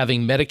from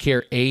having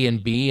Medicare A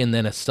and B and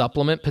then a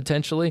supplement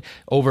potentially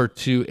over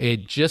to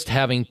just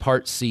having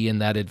Part C in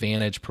that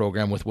Advantage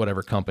program with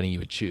whatever company you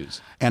would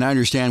choose. And I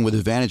understand with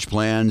Advantage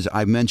plans,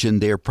 I've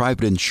mentioned they're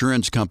private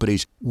insurance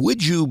companies.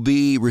 Would you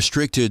be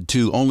restricted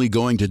to only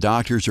going to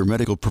doctors or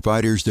medical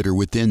providers that are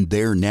within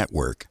their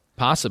network?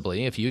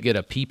 Possibly, if you get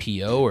a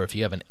PPO or if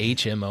you have an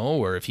HMO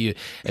or if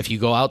you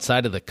go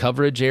outside of the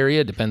coverage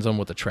area, depends on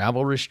what the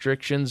travel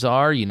restrictions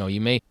are. You know,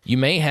 you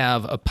may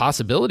have a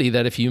possibility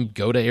that if you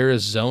go to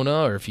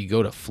Arizona or if you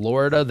go to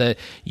Florida that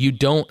you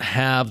don't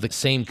have the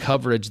same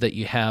coverage that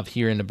you have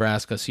here in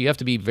Nebraska. So you have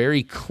to be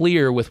very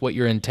clear with what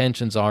your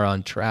intentions are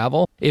on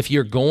travel if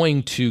you're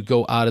going to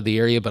go out of the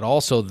area, but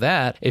also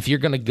that if you're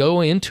going to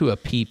go into a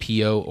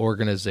PPO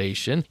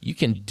organization, you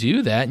can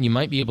do that and you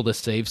might be able to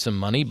save some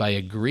money by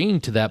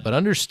agreeing to that. But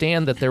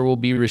understand that there will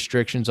be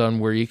restrictions on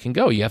where you can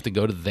go. You have to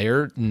go to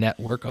their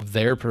network of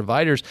their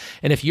providers.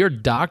 And if your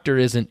doctor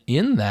isn't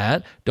in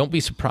that, don't be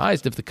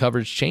surprised if the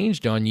coverage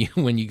changed on you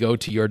when you go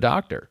to your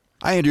doctor.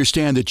 I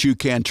understand that you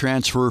can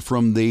transfer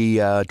from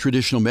the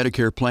traditional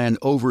Medicare plan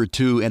over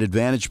to an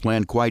Advantage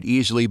plan quite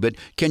easily, but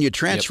can you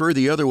transfer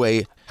the other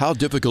way? How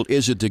difficult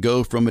is it to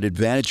go from an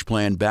Advantage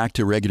plan back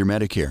to regular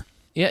Medicare?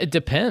 Yeah, it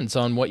depends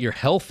on what your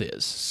health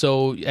is.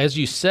 So as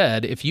you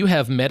said, if you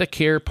have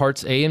Medicare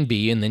Parts A and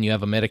B, and then you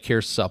have a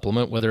Medicare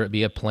supplement, whether it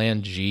be a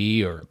Plan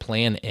G or a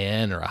Plan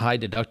N or a high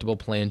deductible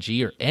Plan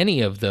G or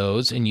any of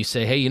those, and you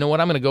say, hey, you know what,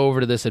 I'm going to go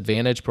over to this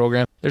Advantage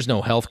program. There's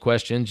no health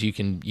questions. You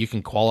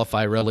can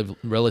qualify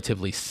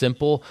relatively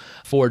simple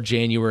for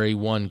January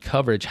 1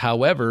 coverage.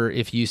 However,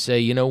 if you say,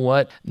 you know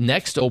what,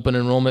 next open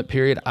enrollment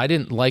period, I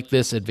didn't like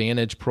this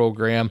Advantage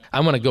program.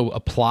 I'm going to go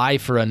apply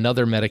for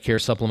another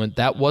Medicare supplement.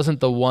 That wasn't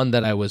the one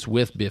that I was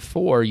with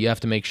before. You have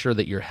to make sure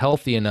that you're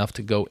healthy enough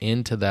to go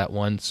into that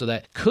one. So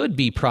that could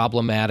be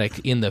problematic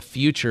in the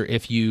future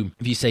if you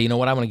say, you know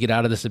what, I want to get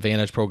out of this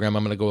Advantage program.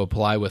 I'm going to go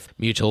apply with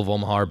Mutual of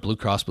Omaha, Blue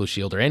Cross Blue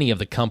Shield, or any of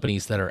the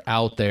companies that are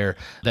out there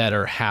that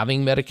are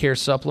having Medicare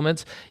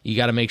supplements. You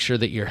got to make sure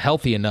that you're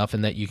healthy enough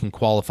and that you can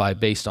qualify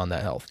based on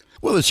that health.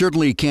 Well, it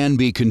certainly can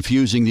be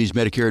confusing, these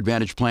Medicare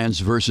Advantage plans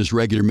versus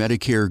regular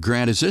Medicare.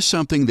 Grant, is this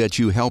something that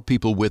you help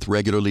people with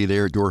regularly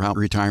there at Dorhout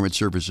Retirement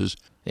Services?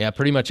 Yeah,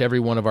 pretty much every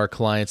one of our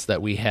clients that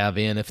we have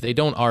in, if they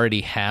don't already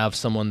have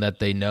someone that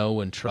they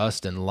know and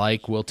trust and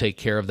like, we'll take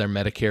care of their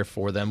Medicare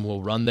for them.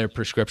 We'll run their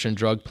prescription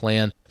drug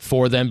plan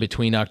for them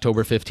between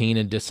October 15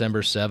 and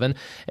December 7,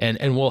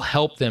 and we'll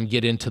help them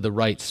get into the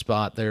right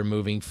spot there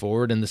moving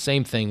forward. And the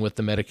same thing with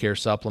the Medicare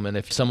supplement.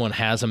 If someone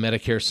has a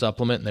Medicare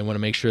supplement and they want to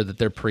make sure that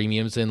their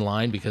premium's in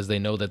line because they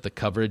know that the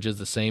coverage is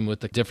the same with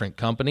the different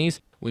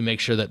companies, we make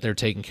sure that they're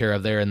taken care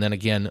of there. And then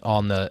again,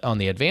 on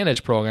the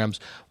Advantage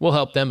programs, we'll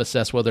help them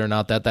assess whether or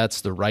not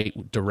that's the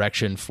right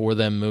direction for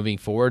them moving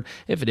forward.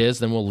 If it is,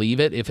 then we'll leave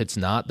it. If it's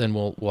not, then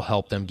we'll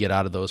help them get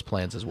out of those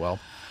plans as well.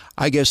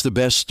 I guess the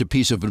best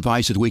piece of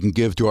advice that we can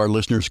give to our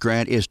listeners,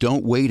 Grant, is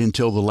don't wait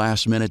until the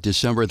last minute,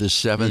 December the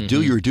 7th. Mm-hmm.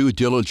 Do your due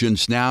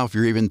diligence now. If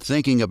you're even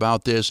thinking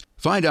about this,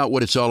 find out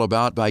what it's all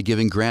about by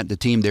giving Grant and the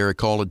team there a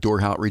call at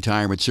Dorhout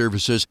Retirement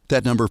Services.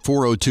 That number,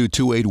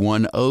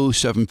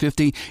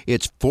 402-281-0750.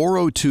 It's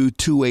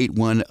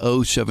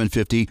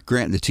 402-281-0750.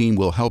 Grant and the team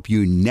will help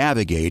you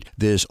navigate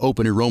this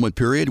open enrollment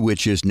period,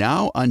 which is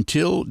now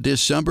until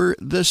December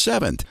the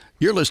 7th.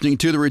 You're listening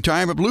to the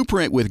Retirement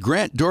Blueprint with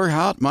Grant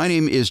Dorhout. My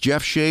name is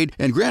Jeff Shade.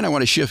 And Grant, I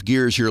want to shift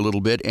gears here a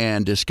little bit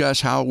and discuss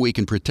how we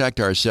can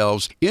protect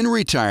ourselves in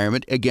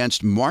retirement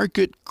against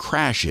market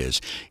crashes.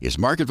 Is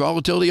market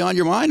volatility on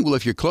your mind? Well,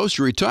 if you're close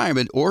to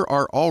retirement or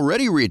are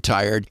already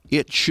retired,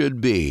 it should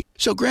be.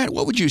 So, Grant,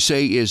 what would you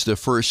say is the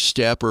first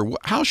step, or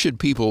how should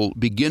people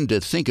begin to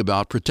think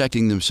about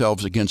protecting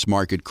themselves against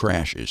market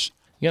crashes?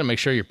 You got to make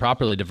sure you're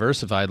properly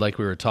diversified like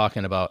we were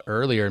talking about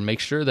earlier, and make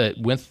sure that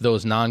with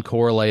those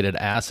non-correlated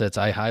assets,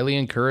 I highly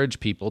encourage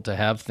people to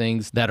have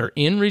things that are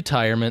in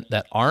retirement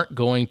that aren't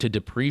going to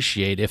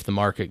depreciate if the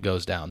market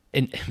goes down.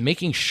 And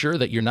making sure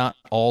that you're not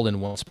all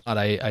in one spot.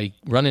 I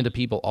run into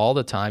people all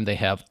the time. They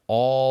have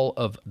all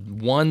of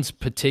one's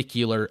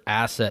particular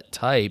asset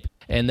type,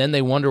 and then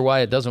they wonder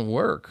why it doesn't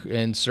work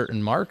in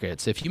certain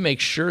markets. If you make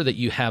sure that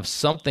you have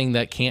something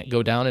that can't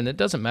go down, and it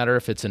doesn't matter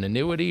if it's an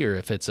annuity or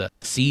if it's a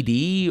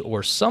CD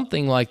or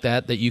something like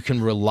that you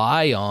can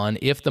rely on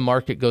if the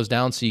market goes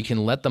down, so you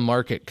can let the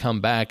market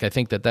come back. I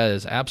think that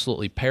is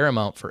absolutely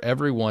paramount for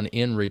everyone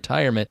in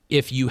retirement.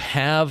 If you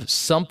have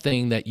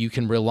something that you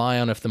can rely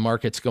on if the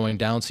market's going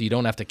down, so you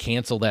don't have to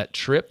cancel that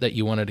trip that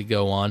you wanted to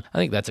go on, I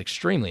think that's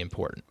extremely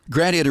important.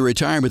 Grant, in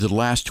retirement the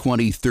last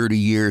 20, 30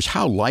 years,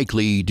 how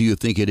likely do you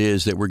think it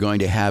is that we're going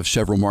to have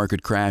several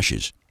market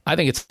crashes? I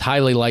think it's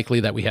highly likely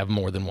that we have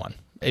more than one.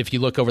 If you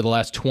look over the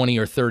last 20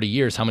 or 30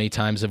 years, how many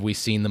times have we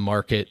seen the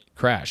market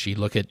crash? You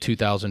look at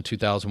 2000,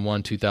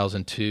 2001,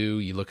 2002.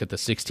 You look at the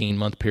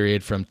 16-month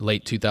period from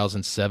late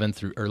 2007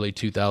 through early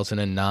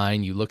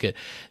 2009. You look at,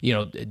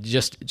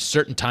 just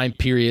certain time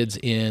periods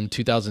in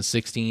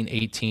 2016,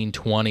 18,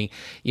 20,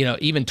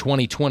 even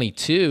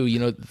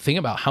 2022. Think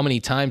about how many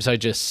times I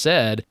just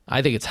said.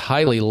 I think it's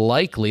highly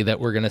likely that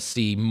we're going to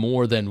see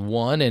more than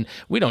one, and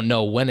we don't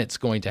know when it's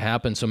going to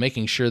happen. So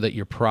making sure that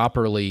you're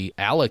properly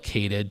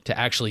allocated to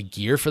actually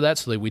gear for that,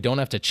 so that we don't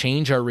have to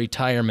change our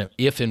retirement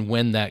if and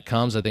when that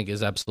comes, I think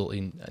is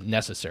absolutely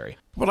necessary.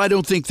 Well, I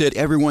don't think that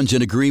everyone's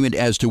in agreement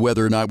as to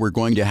whether or not we're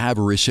going to have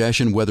a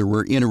recession, whether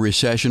we're in a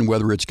recession,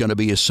 whether it's going to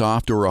be a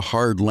soft or a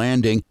hard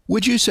landing.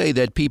 Would you say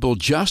that people,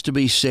 just to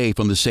be safe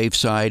on the safe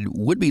side,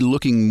 would be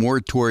looking more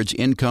towards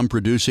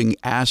income-producing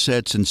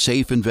assets and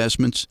safe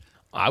investments?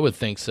 I would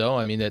think so.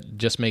 I mean, that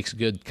just makes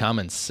good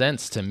common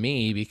sense to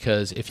me,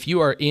 because if you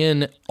are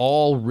in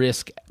all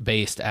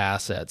risk-based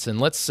assets, and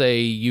let's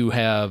say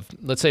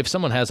if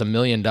someone has $1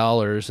 million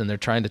and they're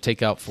trying to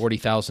take out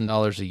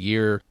 $40,000 a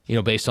year,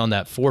 based on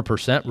that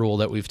 4% rule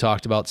that we've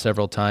talked about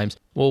several times.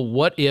 Well,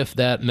 what if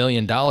that $1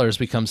 million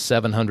becomes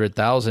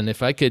 $700,000?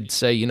 If I could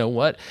say,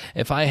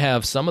 if I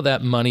have some of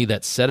that money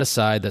that's set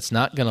aside that's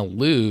not going to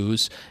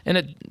lose, and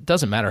it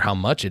doesn't matter how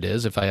much it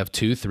is, if I have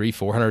 $200,000,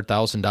 $300,000,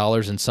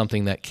 $400,000 in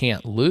something that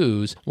can't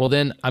lose, well,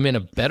 then I'm in a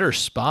better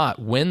spot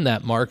when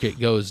that market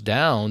goes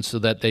down, so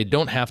that they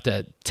don't have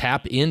to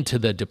tap into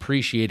the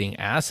depreciating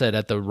asset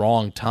at the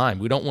wrong time.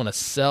 We don't want to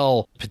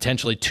sell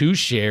potentially 2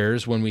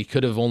 shares when we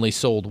could have only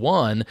sold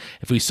 1.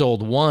 If we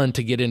sold 1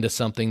 to get into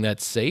something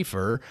that's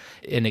safer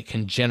and it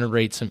can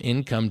generate some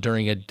income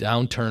during a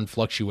downturn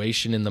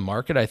fluctuation in the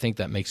market, I think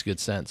that makes good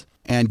sense.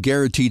 And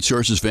guaranteed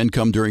sources of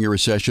income during a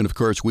recession. Of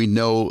course, we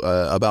know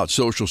about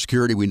Social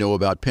Security. We know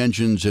about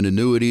pensions and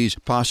annuities,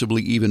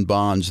 possibly even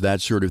bonds,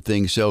 that sort of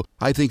thing. So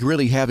I think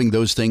really having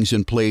those things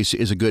in place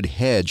is a good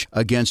hedge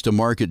against a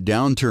market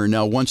downturn.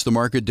 Now, once the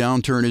market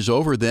downturn is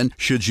over, then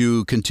should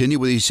you continue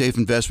with these safe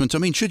investments? I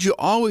mean, should you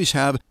always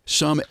have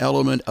some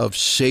element of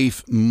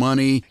safe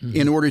money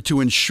in order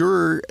to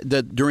ensure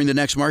that during the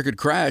next market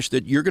crash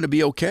that you're going to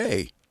be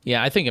okay?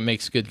 Yeah, I think it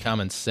makes good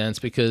common sense,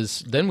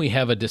 because then we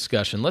have a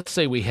discussion. Let's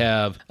say we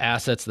have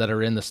assets that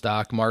are in the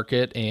stock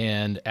market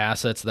and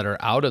assets that are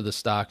out of the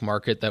stock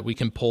market that we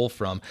can pull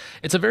from.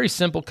 It's a very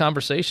simple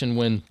conversation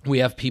when we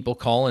have people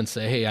call and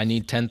say, hey, I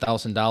need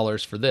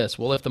 $10,000 for this.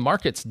 Well, if the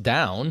market's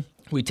down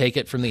we take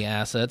it from the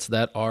assets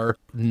that are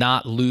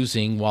not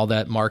losing while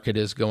that market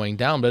is going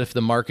down. But if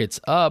the market's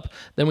up,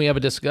 then we have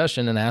a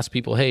discussion and ask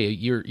people, hey,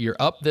 you're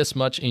up this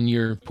much in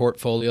your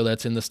portfolio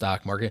that's in the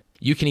stock market.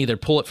 You can either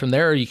pull it from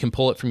there or you can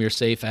pull it from your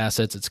safe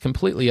assets. It's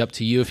completely up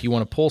to you. If you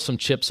want to pull some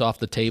chips off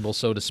the table,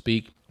 so to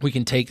speak, we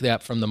can take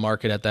that from the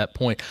market at that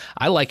point.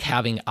 I like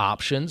having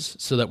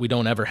options so that we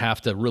don't ever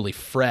have to really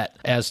fret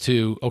as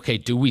to, okay,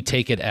 do we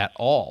take it at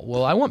all?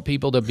 Well, I want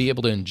people to be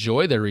able to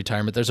enjoy their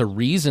retirement. There's a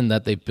reason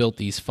that they've built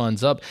these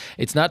funds up.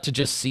 It's not to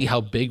just see how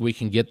big we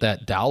can get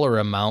that dollar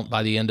amount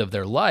by the end of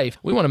their life.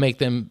 We want to make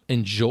them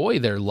enjoy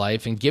their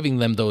life, and giving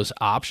them those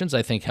options,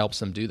 I think, helps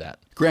them do that.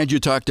 Grant, you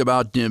talked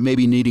about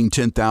maybe needing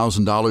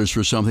 $10,000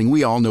 for something.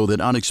 We all know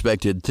that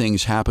unexpected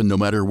things happen no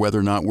matter whether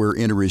or not we're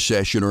in a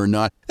recession or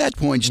not. That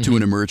points to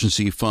an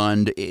emergency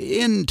fund.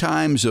 In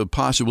times of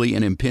possibly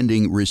an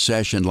impending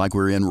recession like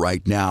we're in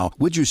right now,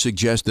 would you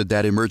suggest that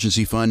that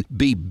emergency fund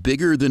be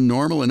bigger than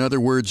normal? In other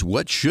words,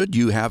 what should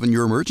you have in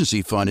your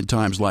emergency fund in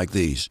times like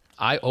these?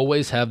 I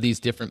always have these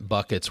different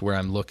buckets where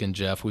I'm looking,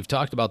 Jeff. We've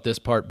talked about this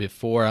part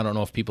before. I don't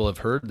know if people have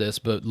heard this,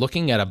 but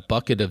looking at a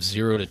bucket of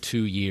 0 to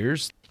 2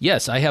 years,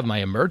 yes, I have my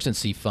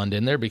emergency fund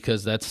in there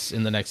because that's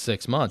in the next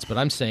 6 months. But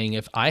I'm saying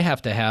if I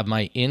have to have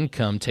my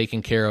income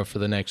taken care of for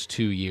the next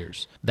 2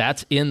 years,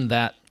 that's in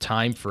that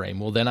time frame.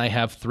 Well, then I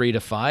have 3 to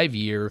 5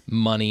 year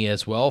money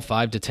as well,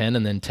 5 to 10,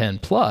 and then 10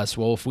 plus.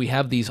 Well, if we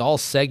have these all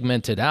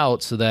segmented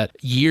out so that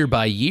year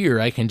by year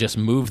I can just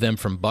move them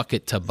from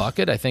bucket to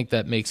bucket, I think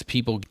that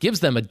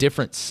gives them a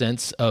different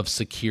sense of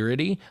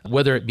security,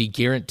 whether it be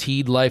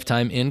guaranteed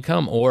lifetime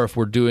income or if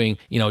we're doing,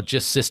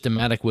 just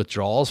systematic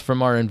withdrawals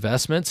from our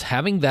investments.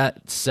 Having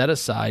that set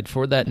aside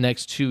for that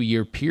next 2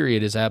 year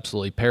period is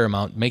absolutely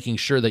paramount, making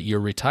sure that your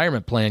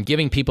retirement plan,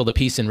 giving people the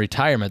peace in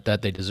retirement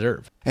that they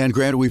deserve. And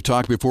Grant, we've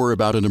talked before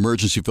about an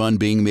emergency fund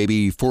being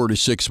maybe 4 to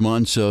 6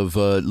 months of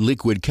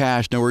liquid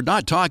cash. Now, we're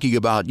not talking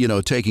about,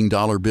 taking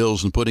dollar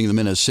bills and putting them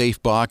in a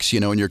safe box,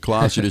 in your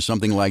closet or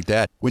something like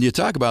that. When you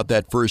talk about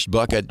that first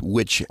bucket,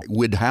 which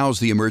would house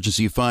the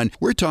emergency fund,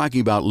 we're talking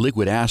about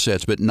liquid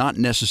assets, but not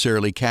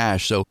necessarily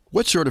cash. So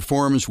what sort of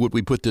forms would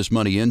we put this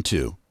money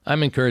into?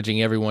 I'm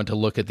encouraging everyone to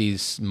look at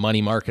these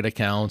money market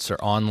accounts or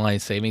online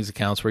savings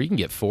accounts where you can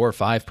get 4 or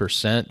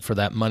 5% for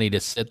that money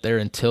to sit there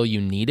until you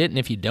need it. And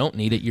if you don't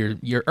need it,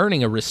 you're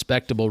earning a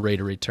respectable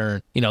rate of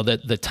return.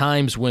 The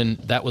times when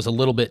that was a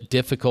little bit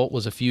difficult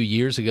was a few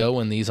years ago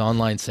when these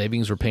online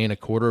savings were paying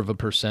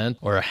 0.25%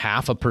 or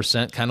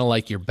 0.5%, kind of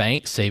like your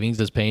bank savings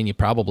is paying you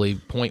probably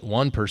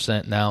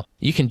 0.1% now.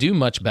 You can do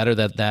much better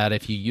than that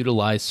if you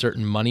utilize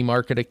certain money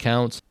market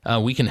accounts.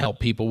 We can help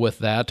people with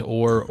that,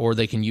 or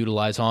they can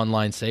utilize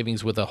online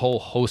savings with a whole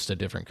host of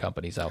different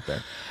companies out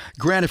there.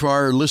 Grant, if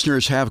our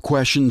listeners have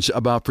questions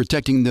about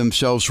protecting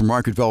themselves from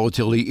market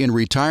volatility in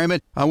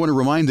retirement, I want to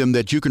remind them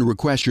that you can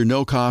request your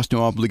no-cost,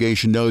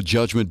 no-obligation,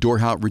 no-judgment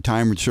Dorhout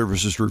Retirement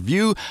Services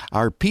review,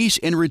 our Peace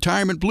in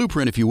Retirement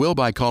Blueprint, if you will,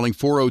 by calling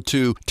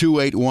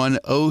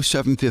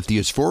 402-281-0750.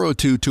 It's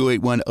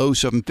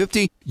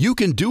 402-281-0750. You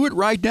can do it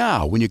right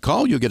now. When you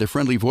call, you'll get a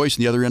friendly voice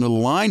on the other end of the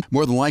line.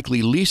 More than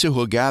likely, Lisa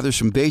will gather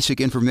some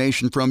basic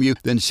information from you,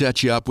 then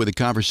set you up with a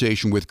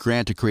conversation with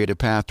Grant to create a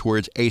path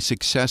towards a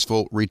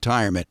successful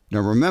retirement. Now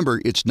remember,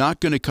 it's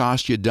not going to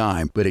cost you a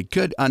dime, but it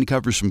could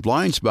uncover some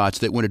blind spots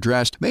that, when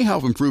addressed, may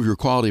help improve your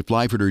quality of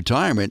life in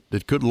retirement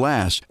that could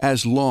last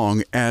as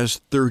long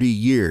as 30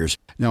 years.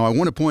 Now, I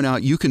want to point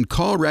out, you can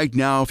call right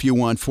now if you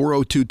want,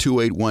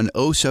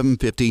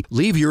 402-281-0750.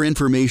 Leave your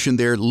information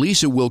there.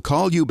 Lisa will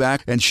call you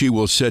back, and she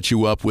will set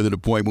you up with an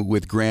appointment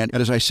with Grant.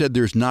 And as I said,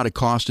 there's not a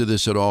cost to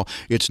this at all.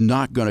 It's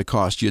not going to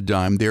cost you a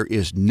dime. There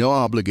is no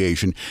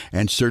obligation,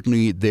 and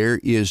certainly there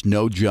is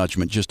no judgment.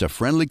 Just a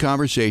friendly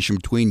conversation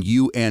between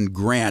you and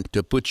Grant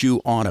to put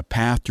you on a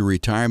path to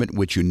retirement,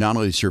 which you not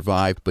only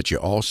survive, but you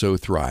also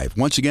thrive.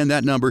 Once again,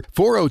 that number,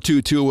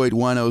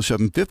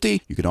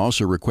 402-281-0750. You can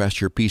also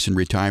request your Peace in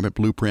Retirement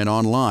Blueprint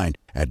online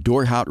at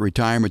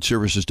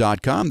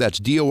DorhoutRetirementServices.com. That's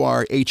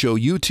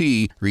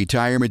DORHOUT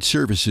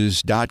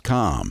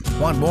retirementservices.com.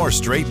 Want more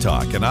straight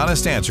talk and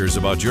honest answers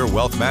about your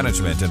wealth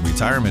management and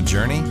retirement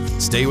journey?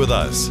 Stay with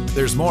us.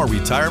 There's more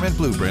Retirement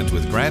Blueprint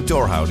with Grant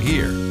Dorhout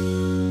here.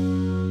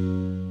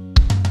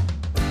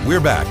 We're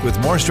back with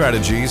more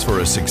strategies for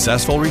a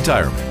successful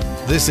retirement.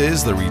 This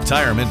is the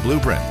Retirement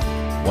Blueprint.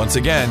 Once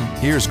again,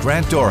 here's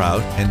Grant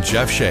Dorhout and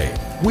Jeff Shea.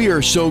 We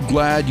are so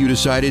glad you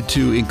decided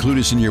to include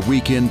us in your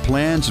weekend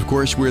plans. Of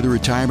course, we're the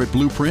Retirement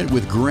Blueprint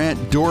with Grant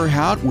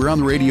Dorhout. We're on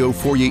the radio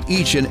for you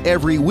each and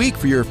every week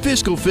for your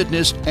fiscal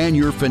fitness and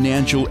your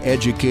financial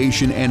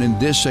education. And in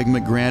this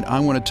segment, Grant, I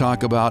want to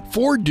talk about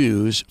 4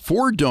 do's,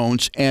 4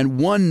 don'ts, and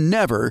 1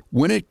 never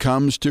when it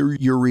comes to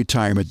your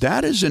retirement.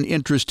 That is an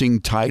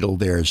interesting title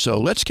there. So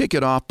let's kick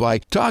it off by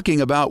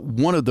talking about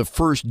one of the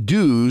first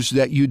do's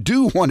that you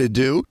do want to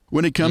do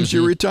when it comes to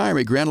your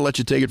retirement. Grant, I'll let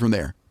you take it from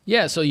there.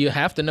 Yeah, so you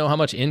have to know how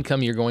much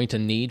income you're going to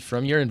need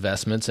from your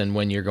investments and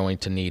when you're going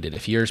to need it.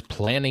 If you're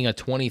planning a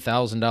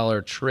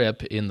 $20,000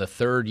 trip in the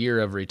third year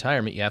of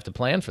retirement, you have to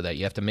plan for that.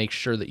 You have to make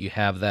sure that you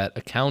have that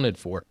accounted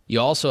for. You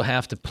also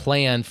have to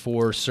plan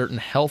for certain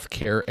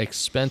healthcare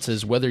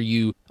expenses, whether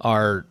you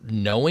are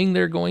knowing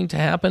they're going to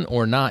happen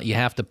or not. You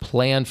have to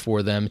plan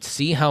for them,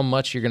 see how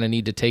much you're going to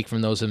need to take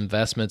from those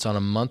investments on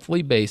a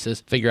monthly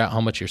basis, figure out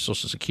how much your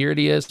Social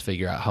Security is,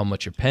 figure out how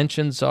much your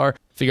pensions are,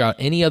 figure out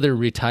any other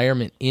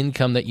retirement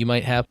income that you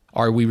might have.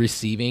 Are we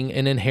receiving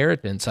an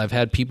inheritance? I've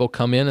had people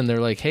come in and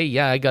they're like, hey,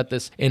 yeah, I got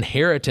this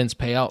inheritance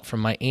payout from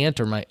my aunt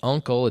or my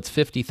uncle. It's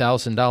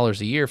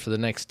 $50,000 a year for the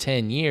next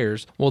 10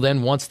 years. Well,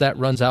 then once that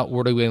runs out,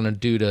 what are we going to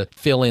do to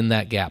fill in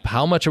that gap?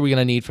 How much are we going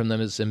to need from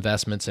them as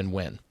investments and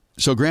when?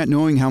 So, Grant,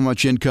 knowing how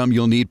much income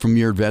you'll need from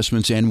your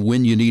investments and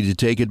when you need to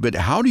take it, but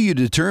how do you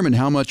determine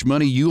how much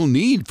money you'll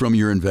need from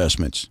your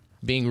investments?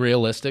 Being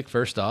realistic,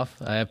 first off.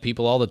 I have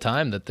people all the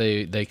time that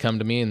they come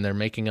to me and they're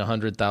making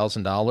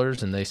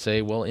 $100,000 and they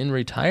say, well, in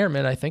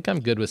retirement, I think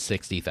I'm good with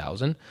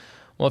 $60,000.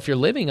 Well, if you're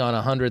living on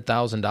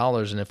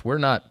 $100,000 and if we're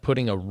not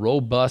putting a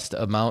robust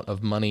amount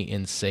of money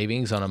in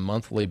savings on a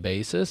monthly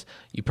basis,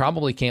 you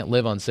probably can't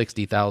live on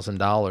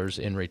 $60,000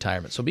 in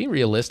retirement. So being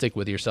realistic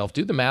with yourself,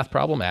 do the math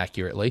problem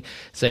accurately.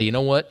 Say, you know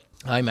what?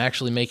 I'm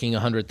actually making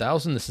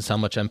 $100,000. This is how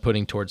much I'm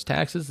putting towards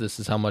taxes. This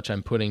is how much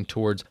I'm putting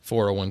towards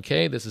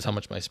 401k. This is how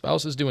much my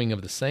spouse is doing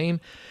of the same.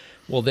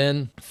 Well,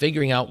 then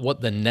figuring out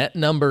what the net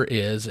number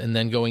is and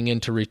then going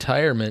into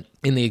retirement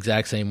in the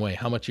exact same way.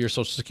 How much of your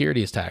Social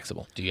Security is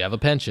taxable? Do you have a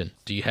pension?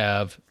 Do you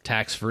have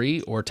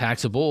tax-free or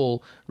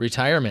taxable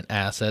retirement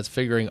assets?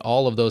 Figuring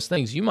all of those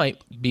things. You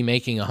might be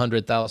making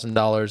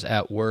 $100,000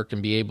 at work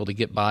and be able to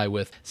get by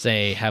with,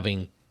 say,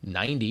 having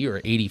 90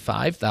 or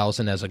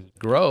 85,000 as a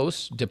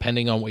gross,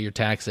 depending on what your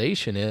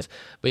taxation is.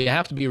 But you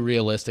have to be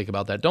realistic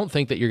about that. Don't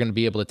think that you're going to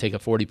be able to take a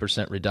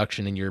 40%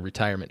 reduction in your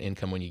retirement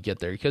income when you get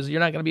there, because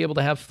you're not going to be able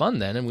to have fun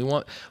then. And we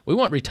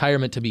want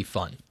retirement to be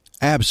fun.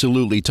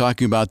 Absolutely.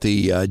 Talking about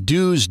the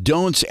do's,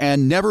 don'ts,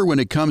 and never when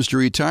it comes to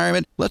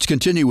retirement. Let's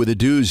continue with the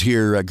do's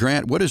here.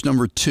 Grant, what is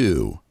number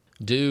 2?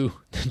 Do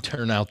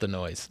turn out the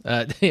noise.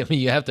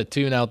 You have to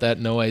tune out that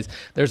noise.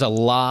 There's a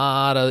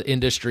lot of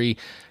industry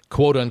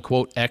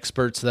quote-unquote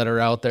experts that are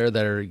out there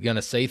that are going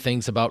to say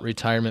things about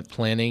retirement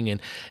planning. And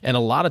a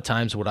lot of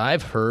times what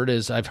I've heard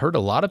a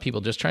lot of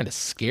people just trying to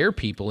scare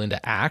people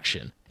into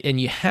action. And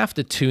you have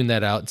to tune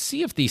that out and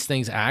see if these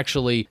things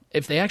actually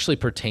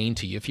pertain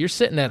to you. If you're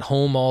sitting at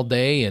home all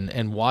day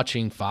and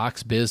watching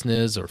Fox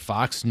Business or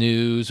Fox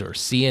News or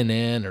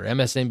CNN or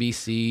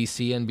MSNBC,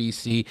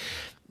 CNBC,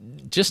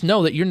 just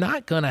know that you're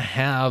not going to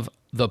have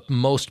the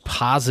most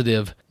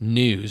positive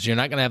news. You're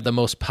not going to have the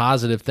most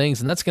positive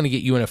things, and that's going to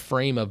get you in a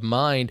frame of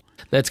mind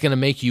that's going to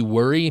make you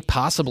worry,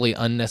 possibly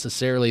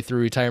unnecessarily through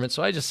retirement.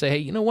 So I just say, hey,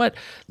 you know what?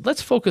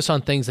 Let's focus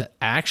on things that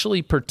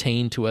actually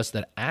pertain to us,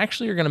 that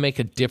actually are going to make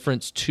a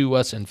difference to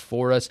us and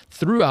for us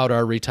throughout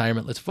our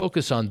retirement. Let's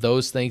focus on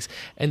those things.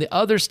 And the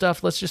other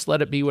stuff, let's just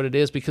let it be what it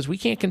is, because we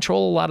can't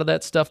control a lot of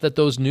that stuff that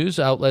those news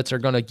outlets are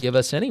going to give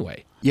us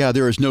anyway. Yeah,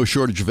 there is no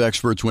shortage of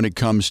experts when it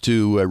comes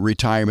to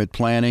retirement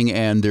planning,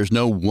 and there's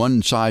no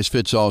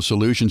one-size-fits-all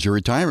solutions. Your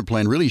retirement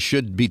plan really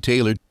should be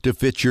tailored to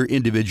fit your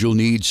individual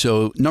needs.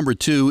 So number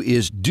 2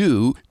 is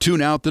do,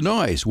 tune out the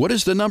noise. What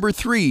is the number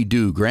 3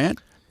 do, Grant?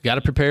 Got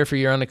to prepare for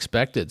your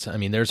unexpecteds. I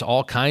mean, there's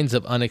all kinds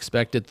of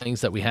unexpected things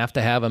that we have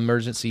to have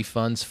emergency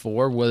funds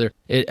for.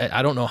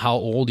 I don't know how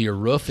old your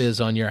roof is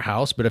on your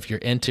house, but if you're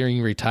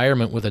entering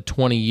retirement with a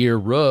 20-year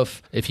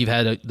roof, if you've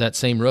had that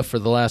same roof for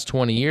the last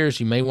 20 years,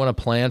 you may want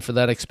to plan for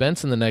that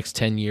expense in the next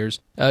 10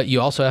 years.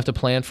 You also have to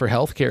plan for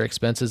healthcare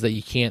expenses that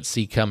you can't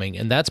see coming.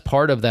 And that's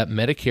part of that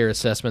Medicare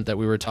assessment that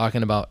we were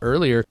talking about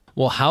earlier.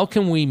 Well, how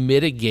can we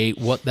mitigate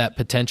what that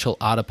potential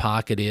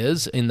out-of-pocket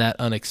is in that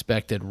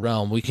unexpected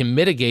realm? We can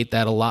mitigate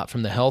that a lot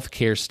from the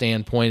healthcare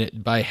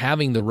standpoint by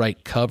having the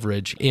right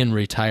coverage in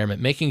retirement,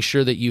 making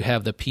sure that you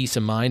have the peace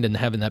of mind and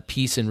having that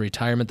peace in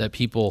retirement that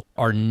people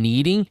are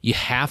needing. You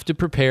have to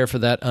prepare for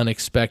that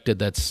unexpected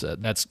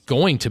that's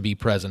going to be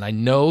present. I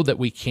know that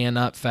we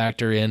cannot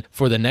factor in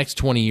for the next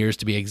 20 years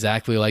to be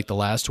exactly like the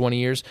last 20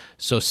 years,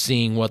 so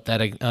seeing what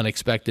that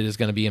unexpected is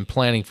going to be and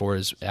planning for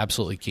is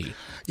absolutely key.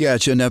 Yeah,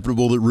 it's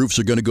inevitable that roofs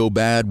are going to go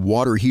bad,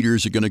 water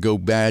heaters are going to go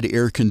bad,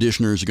 air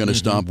conditioners are going to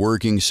stop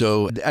working.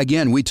 So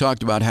again, we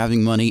talked about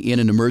having money in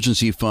an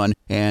emergency fund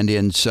and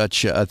in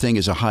such a thing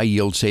as a high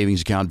yield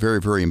savings account.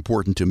 Very, very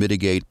important to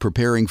mitigate,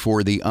 preparing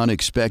for the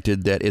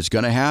unexpected that is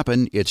going to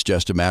happen. It's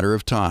just a matter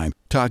of time.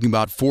 Talking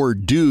about 4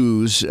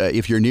 do's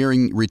if you're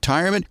nearing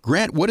retirement.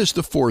 Grant, what is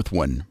the 4th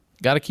one?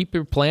 Got to keep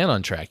your plan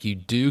on track. You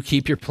do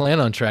keep your plan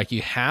on track.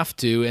 You have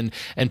to,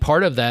 and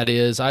part of that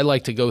is I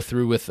like to go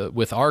through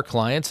with our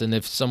clients, and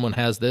if someone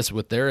has this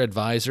with their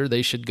advisor,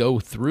 they should go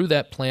through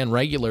that plan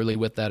regularly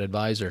with that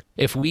advisor.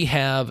 If we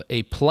have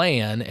a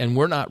plan and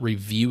we're not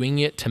reviewing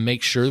it to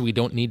make sure we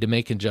don't need to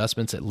make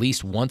adjustments at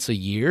least once a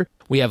year,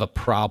 we have a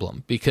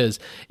problem, because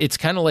it's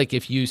kind of like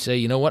if you say,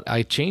 you know what,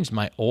 I changed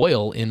my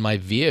oil in my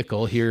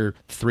vehicle here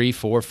 3,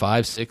 4,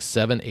 5, 6,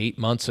 7, 8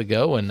 months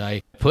ago, and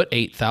I put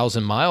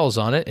 8,000 miles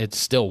on it. It's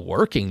still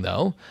working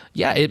though.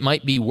 Yeah, it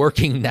might be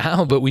working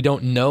now, but we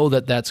don't know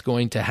that that's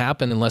going to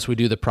happen unless we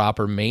do the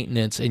proper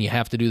maintenance. And you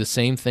have to do the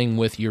same thing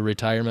with your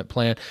retirement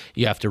plan.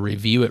 You have to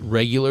review it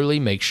regularly,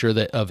 make sure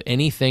that of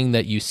anything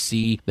that you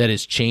see that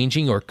is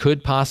changing or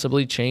could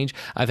possibly change.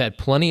 I've had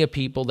plenty of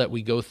people that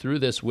we go through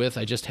this with.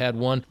 I just had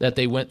one that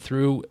they went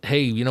through,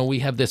 hey, you know, we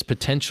have this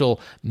potential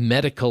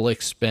medical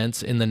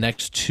expense in the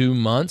next 2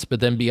 months,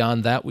 but then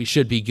beyond that, we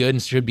should be good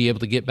and should be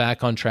able to get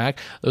back on track.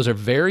 Those are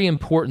very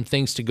important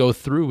things to go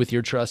through with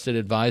your trusted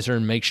advisor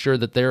and make sure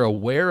that they're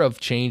aware of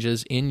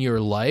changes in your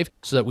life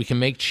so that we can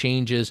make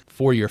changes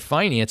for your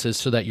finances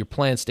so that your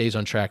plan stays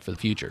on track for the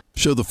future.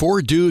 So the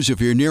 4 do's if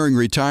you're nearing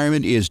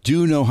retirement is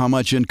do know how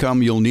much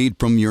income you'll need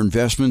from your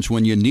investments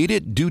when you need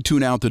it, do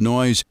tune out the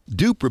noise,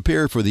 do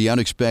prepare for the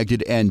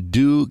unexpected, and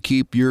do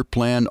keep your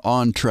plan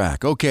on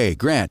track. Okay,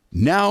 Grant,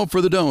 now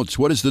for the don'ts.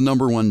 What is the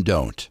number 1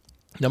 don't?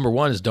 Number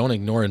 1 is don't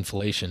ignore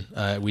inflation.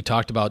 We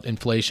talked about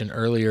inflation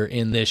earlier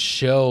in this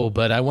show,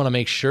 but I want to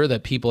make sure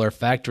that people are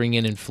factoring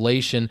in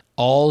inflation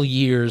all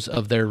years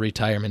of their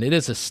retirement. It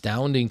is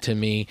astounding to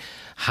me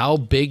how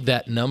big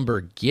that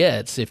number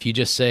gets if you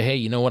just say, hey,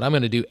 you know what, I'm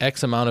going to do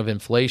X amount of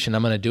inflation.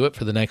 I'm going to do it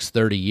for the next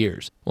 30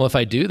 years. Well, if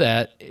I do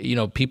that, you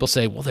know, people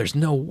say, well, there's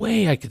no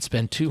way I could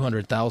spend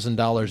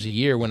 $200,000 a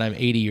year when I'm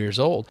 80 years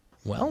old.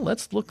 Well,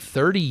 let's look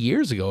 30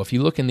 years ago. If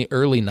you look in the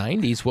early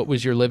 90s, what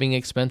was your living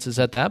expenses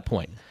at that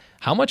point?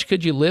 How much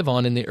could you live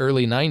on in the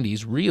early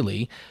 90s,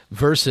 really,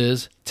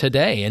 versus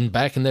today? And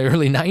back in the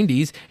early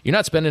 90s, you're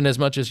not spending as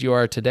much as you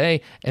are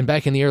today. And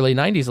back in the early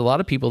 90s, a lot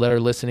of people that are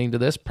listening to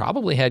this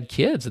probably had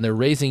kids and they're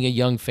raising a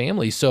young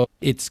family. So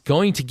it's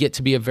going to get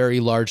to be a very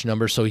large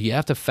number. So you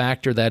have to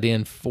factor that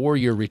in for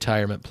your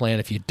retirement plan.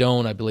 If you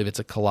don't, I believe it's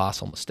a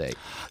colossal mistake.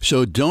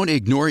 So don't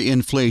ignore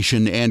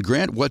inflation. And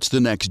Grant, what's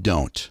the next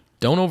don't?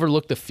 Don't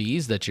overlook the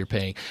fees that you're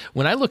paying.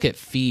 When I look at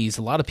fees,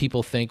 a lot of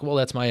people think, well,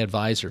 that's my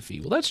advisor fee.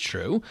 Well, that's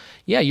true.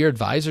 Yeah, your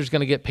advisor is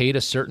going to get paid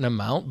a certain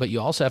amount, but you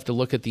also have to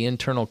look at the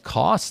internal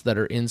costs that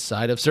are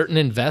inside of certain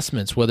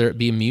investments, whether it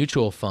be a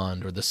mutual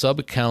fund or the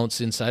sub-accounts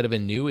inside of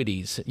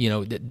annuities, you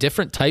know,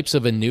 different types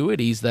of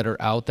annuities that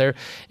are out there.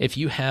 If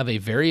you have a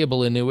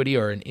variable annuity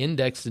or an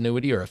indexed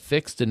annuity or a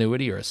fixed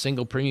annuity or a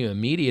single premium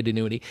immediate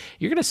annuity,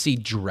 you're going to see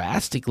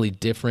drastically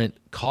different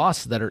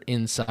costs that are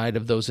inside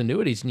of those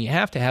annuities, and you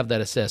have to have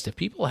that assessed. If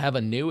people have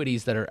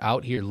annuities that are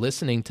out here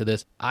listening to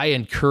this, I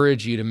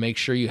encourage you to make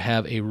sure you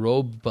have a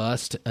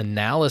robust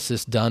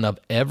analysis done of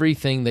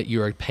everything that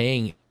you are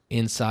paying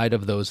inside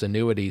of those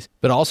annuities,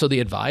 but also the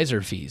advisor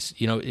fees.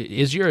 You know,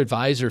 is your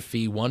advisor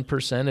fee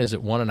 1%? Is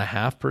it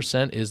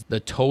 1.5%? Is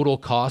the total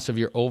cost of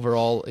your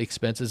overall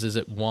expenses, is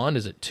it 1?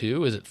 Is it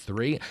 2? Is it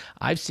 3?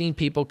 I've seen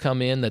people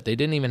come in that they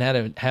didn't even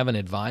have an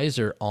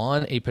advisor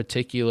on a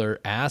particular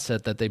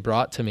asset that they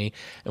brought to me,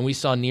 and we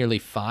saw nearly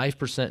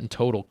 5% in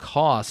total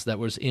cost that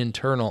was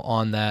internal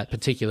on that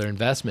particular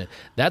investment.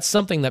 That's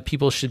something that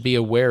people should be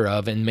aware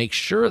of and make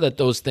sure that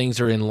those things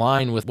are in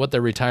line with what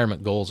their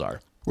retirement goals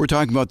are. We're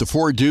talking about the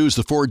 4 do's,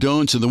 the 4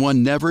 don'ts, and the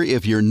 1 never.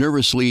 If you're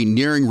nervously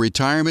nearing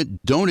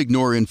retirement, don't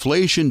ignore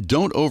inflation.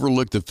 Don't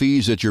overlook the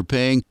fees that you're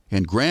paying.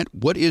 And Grant,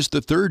 what is the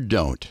 3rd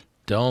don't?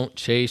 Don't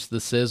chase the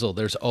sizzle.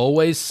 There's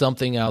always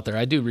something out there.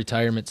 I do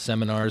retirement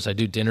seminars. I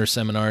do dinner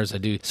seminars. I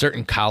do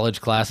certain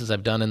college classes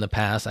I've done in the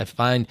past. I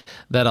find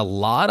that a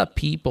lot of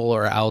people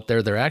are out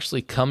there. They're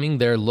actually coming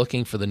there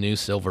looking for the new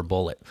silver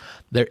bullet.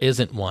 There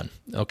isn't one,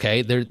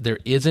 okay? There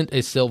isn't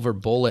a silver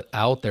bullet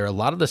out there. A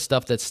lot of the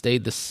stuff that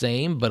stayed the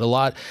same, but a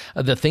lot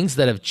of the things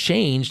that have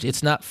changed,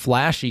 it's not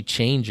flashy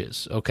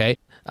changes, okay?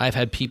 I've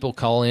had people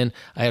call in.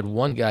 I had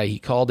one guy, he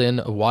called in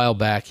a while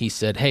back. He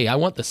said, hey, I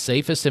want the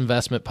safest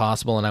investment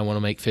possible, and I want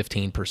to make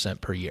 15%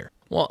 per year.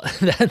 Well,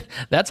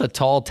 that's a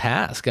tall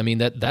task. I mean,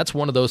 that's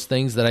one of those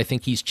things that I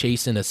think he's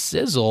chasing a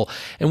sizzle,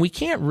 and we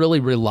can't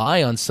really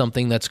rely on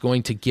something that's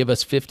going to give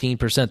us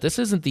 15%. This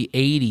isn't the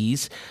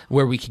 80s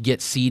where we could get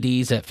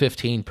CDs at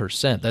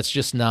 15%. That's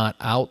just not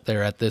out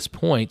there at this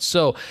point.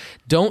 So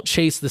don't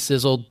chase the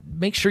sizzle.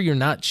 Make sure you're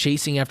not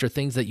chasing after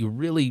things that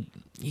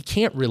you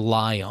can't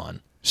rely on.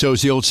 So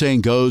as the old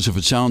saying goes, if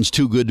it sounds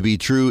too good to be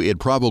true, it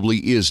probably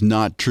is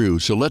not true.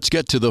 So let's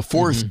get to the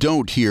 4th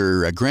don't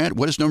here. Grant,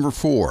 what is number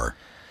 4?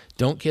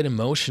 Don't get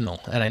emotional.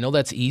 And I know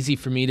that's easy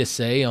for me to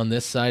say on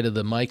this side of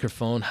the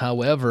microphone.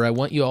 However, I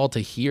want you all to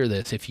hear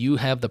this. If you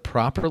have the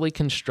properly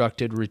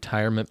constructed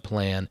retirement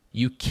plan,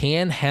 you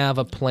can have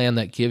a plan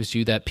that gives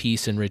you that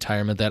peace in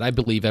retirement that I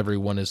believe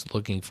everyone is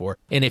looking for.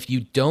 And if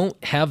you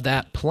don't have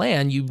that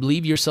plan, you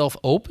leave yourself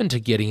open to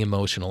getting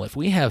emotional. If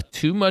we have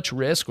too much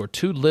risk or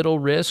too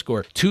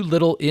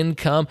little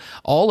income,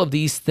 all of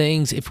these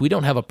things, if we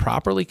don't have a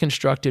properly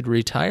constructed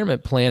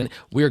retirement plan,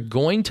 we're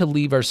going to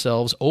leave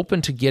ourselves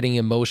open to getting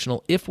emotional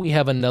emotional if we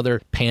have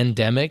another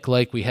pandemic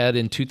like we had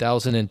in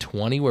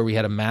 2020 where we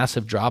had a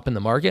massive drop in the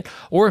market,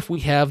 or if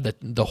we have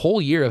the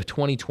whole year of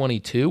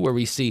 2022 where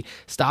we see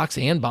stocks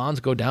and bonds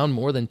go down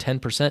more than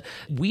 10%.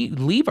 We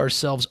leave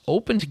ourselves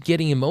open to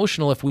getting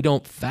emotional if we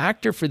don't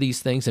factor for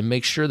these things and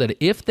make sure that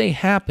if they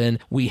happen,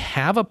 we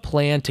have a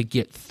plan to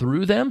get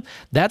through them.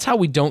 That's how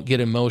we don't get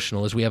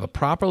emotional, is we have a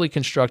properly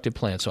constructed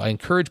plan. So I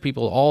encourage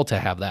people all to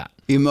have that.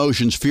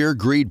 Emotions, fear,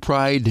 greed,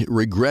 pride,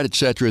 regret,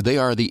 etc., they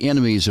are the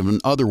enemies of an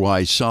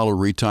otherwise solid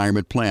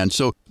retirement plan.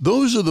 So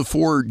those are the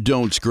 4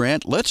 don'ts,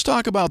 Grant. Let's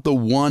talk about the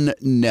one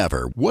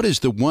never. What is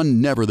the one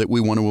never that we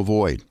want to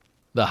avoid?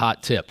 The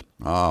hot tip.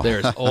 Oh.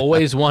 There's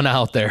always one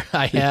out there.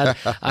 I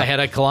had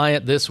a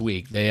client this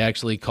week. They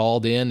actually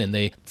called in and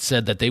they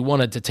said that they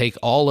wanted to take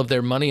all of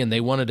their money and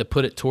they wanted to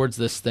put it towards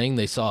this thing.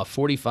 They saw a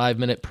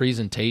 45-minute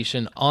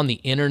presentation on the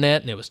internet,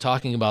 and it was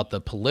talking about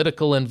the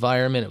political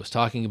environment. It was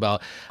talking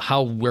about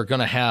how we're going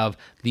to have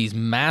these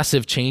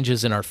massive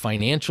changes in our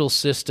financial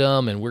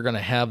system, and we're going to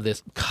have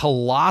this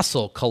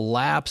colossal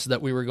collapse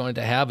that we were going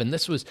to have. And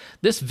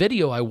this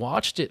video, I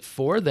watched it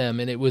for them,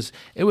 and it was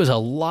a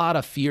lot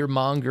of fear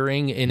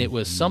mongering, and it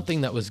was something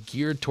that was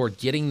geared toward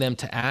getting them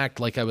to act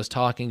like I was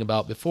talking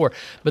about before.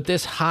 But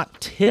this hot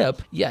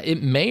tip, yeah,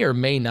 it may or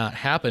may not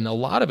happen. A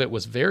lot of it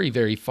was very,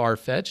 very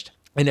far-fetched.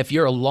 And if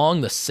you're along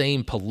the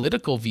same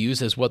political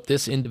views as what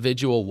this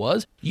individual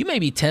was, you may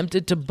be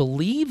tempted to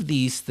believe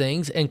these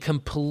things and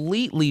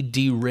completely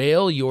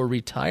derail your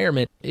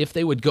retirement if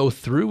they would go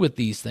through with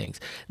these things.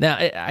 Now,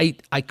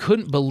 I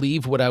couldn't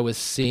believe what I was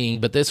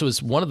seeing, but this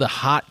was one of the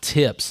hot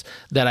tips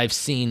that I've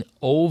seen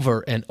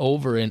over and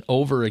over and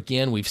over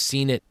again. We've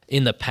seen it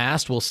in the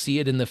past. We'll see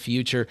it in the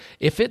future.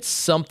 If it's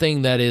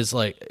something that is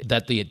like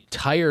that the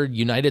entire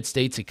United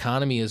States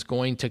economy is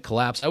going to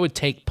collapse, I would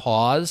take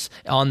pause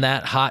on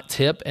that hot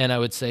tip and I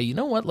would say, you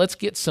know what, let's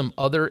get some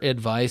other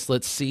advice.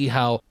 Let's see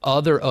how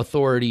other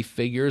authority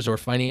figures or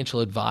financial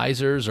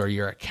advisors or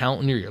your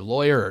accountant or your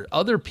lawyer or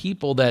other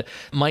people that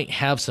might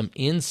have some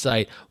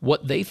insight,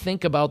 what they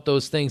think about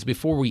those things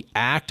before we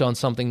act on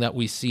something that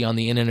we see on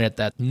the internet,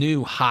 that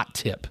new hot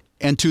tip.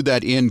 And to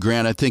that end,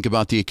 Grant, I think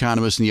about the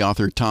economist and the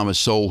author Thomas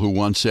Sowell, who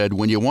once said,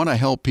 when you want to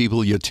help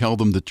people, you tell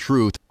them the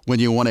truth. When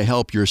you want to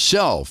help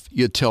yourself,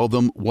 you tell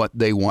them what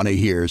they want to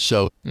hear.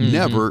 So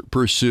never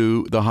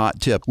pursue the hot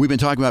tip. We've been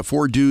talking about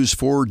 4 do's,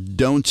 4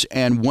 don'ts,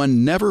 and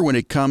one never when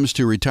it comes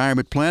to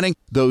retirement planning.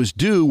 Those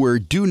do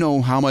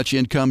know how much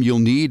income you'll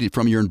need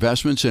from your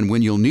investments and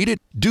when you'll need it.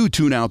 Do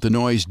tune out the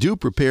noise. Do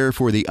prepare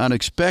for the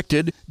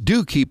unexpected.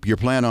 Do keep your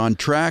plan on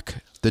track.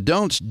 The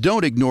don'ts: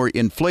 don't ignore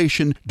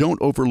inflation,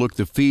 don't overlook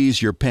the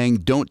fees you're paying,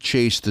 don't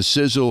chase the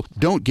sizzle,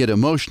 don't get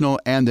emotional,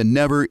 and the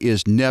never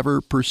is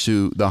never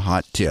pursue the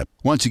hot tip.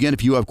 Once again,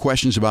 if you have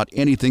questions about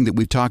anything that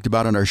we've talked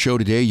about on our show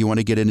today, you want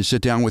to get in and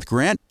sit down with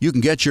Grant, you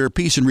can get your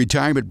Peace and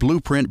Retirement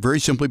Blueprint very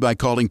simply by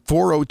calling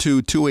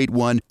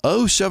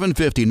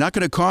 402-281-0750. Not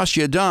going to cost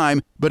you a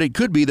dime, but it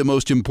could be the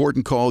most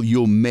important call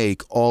you'll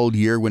make all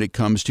year when it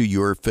comes to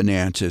your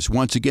finances.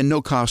 Once again,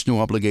 no cost,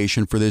 no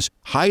obligation for this.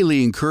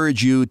 Highly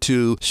encourage you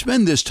to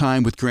spend this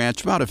time with Grant.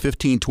 It's about a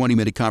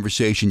 15-20-minute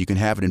conversation. You can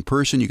have it in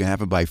person. You can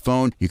have it by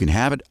phone. You can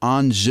have it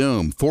on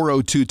Zoom.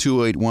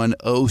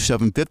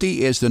 402-281-0750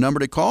 is the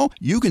number to call.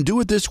 You can do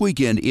it this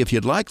weekend if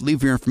you'd like.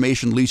 Leave your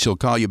information. Lisa will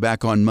call you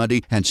back on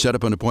Monday and set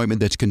up an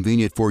appointment that's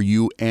convenient for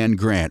you and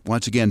Grant.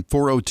 Once again,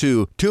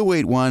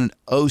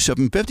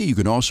 402-281-0750. You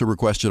can also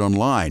request it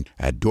online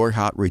at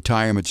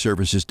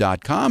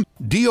dorhoutretirementservices.com,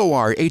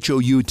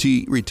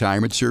 DORHOUT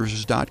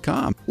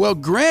retirementservices.com. Well,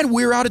 Grant,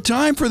 we're out of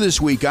time for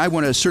this week. I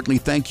want to certainly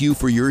thank you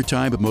for your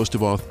time, but most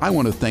of all, I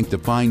want to thank the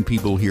fine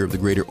people here of the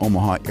greater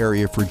Omaha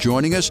area for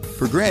joining us.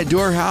 For Grant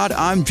Dorhout,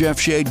 I'm Jeff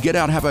Shade. Get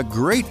out, have a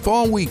great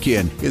fall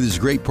weekend in this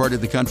great part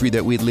of the country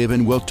that we live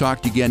in. We'll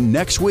talk to you again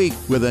next week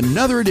with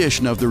another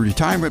edition of the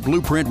Retirement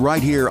Blueprint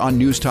right here on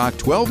News Talk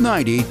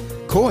 1290,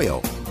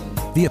 COIL.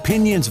 The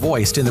opinions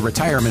voiced in the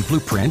Retirement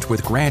Blueprint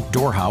with Grant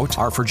Dorhout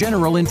are for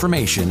general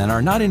information and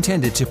are not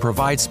intended to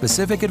provide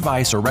specific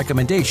advice or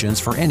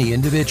recommendations for any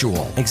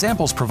individual.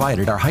 Examples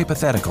provided are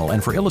hypothetical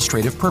and for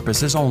illustrative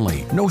purposes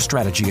only. No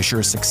strategy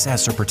assures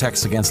success or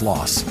protects against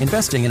loss.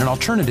 Investing in an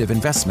alternative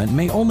investment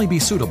may only be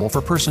suitable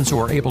for persons who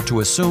are able to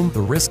assume the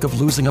risk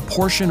of losing a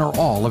portion or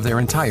all of their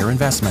entire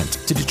investment.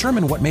 To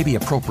determine what may be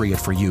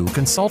appropriate for you,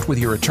 consult with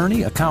your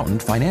attorney,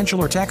 accountant,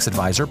 financial, or tax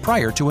advisor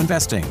prior to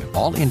investing.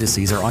 All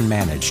indices are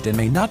unmanaged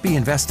and may not be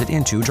invested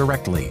into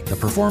directly. The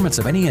performance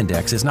of any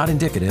index is not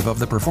indicative of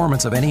the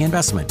performance of any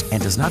investment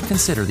and does not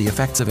consider the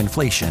effects of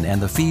inflation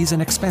and the fees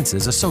and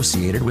expenses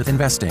associated with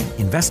investing.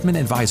 Investment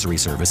advisory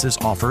services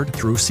offered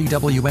through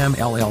CWM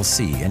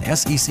LLC, an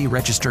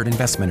SEC-registered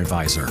investment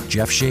advisor.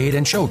 Jeff Shade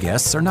and show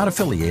guests are not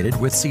affiliated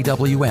with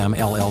CWM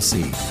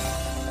LLC.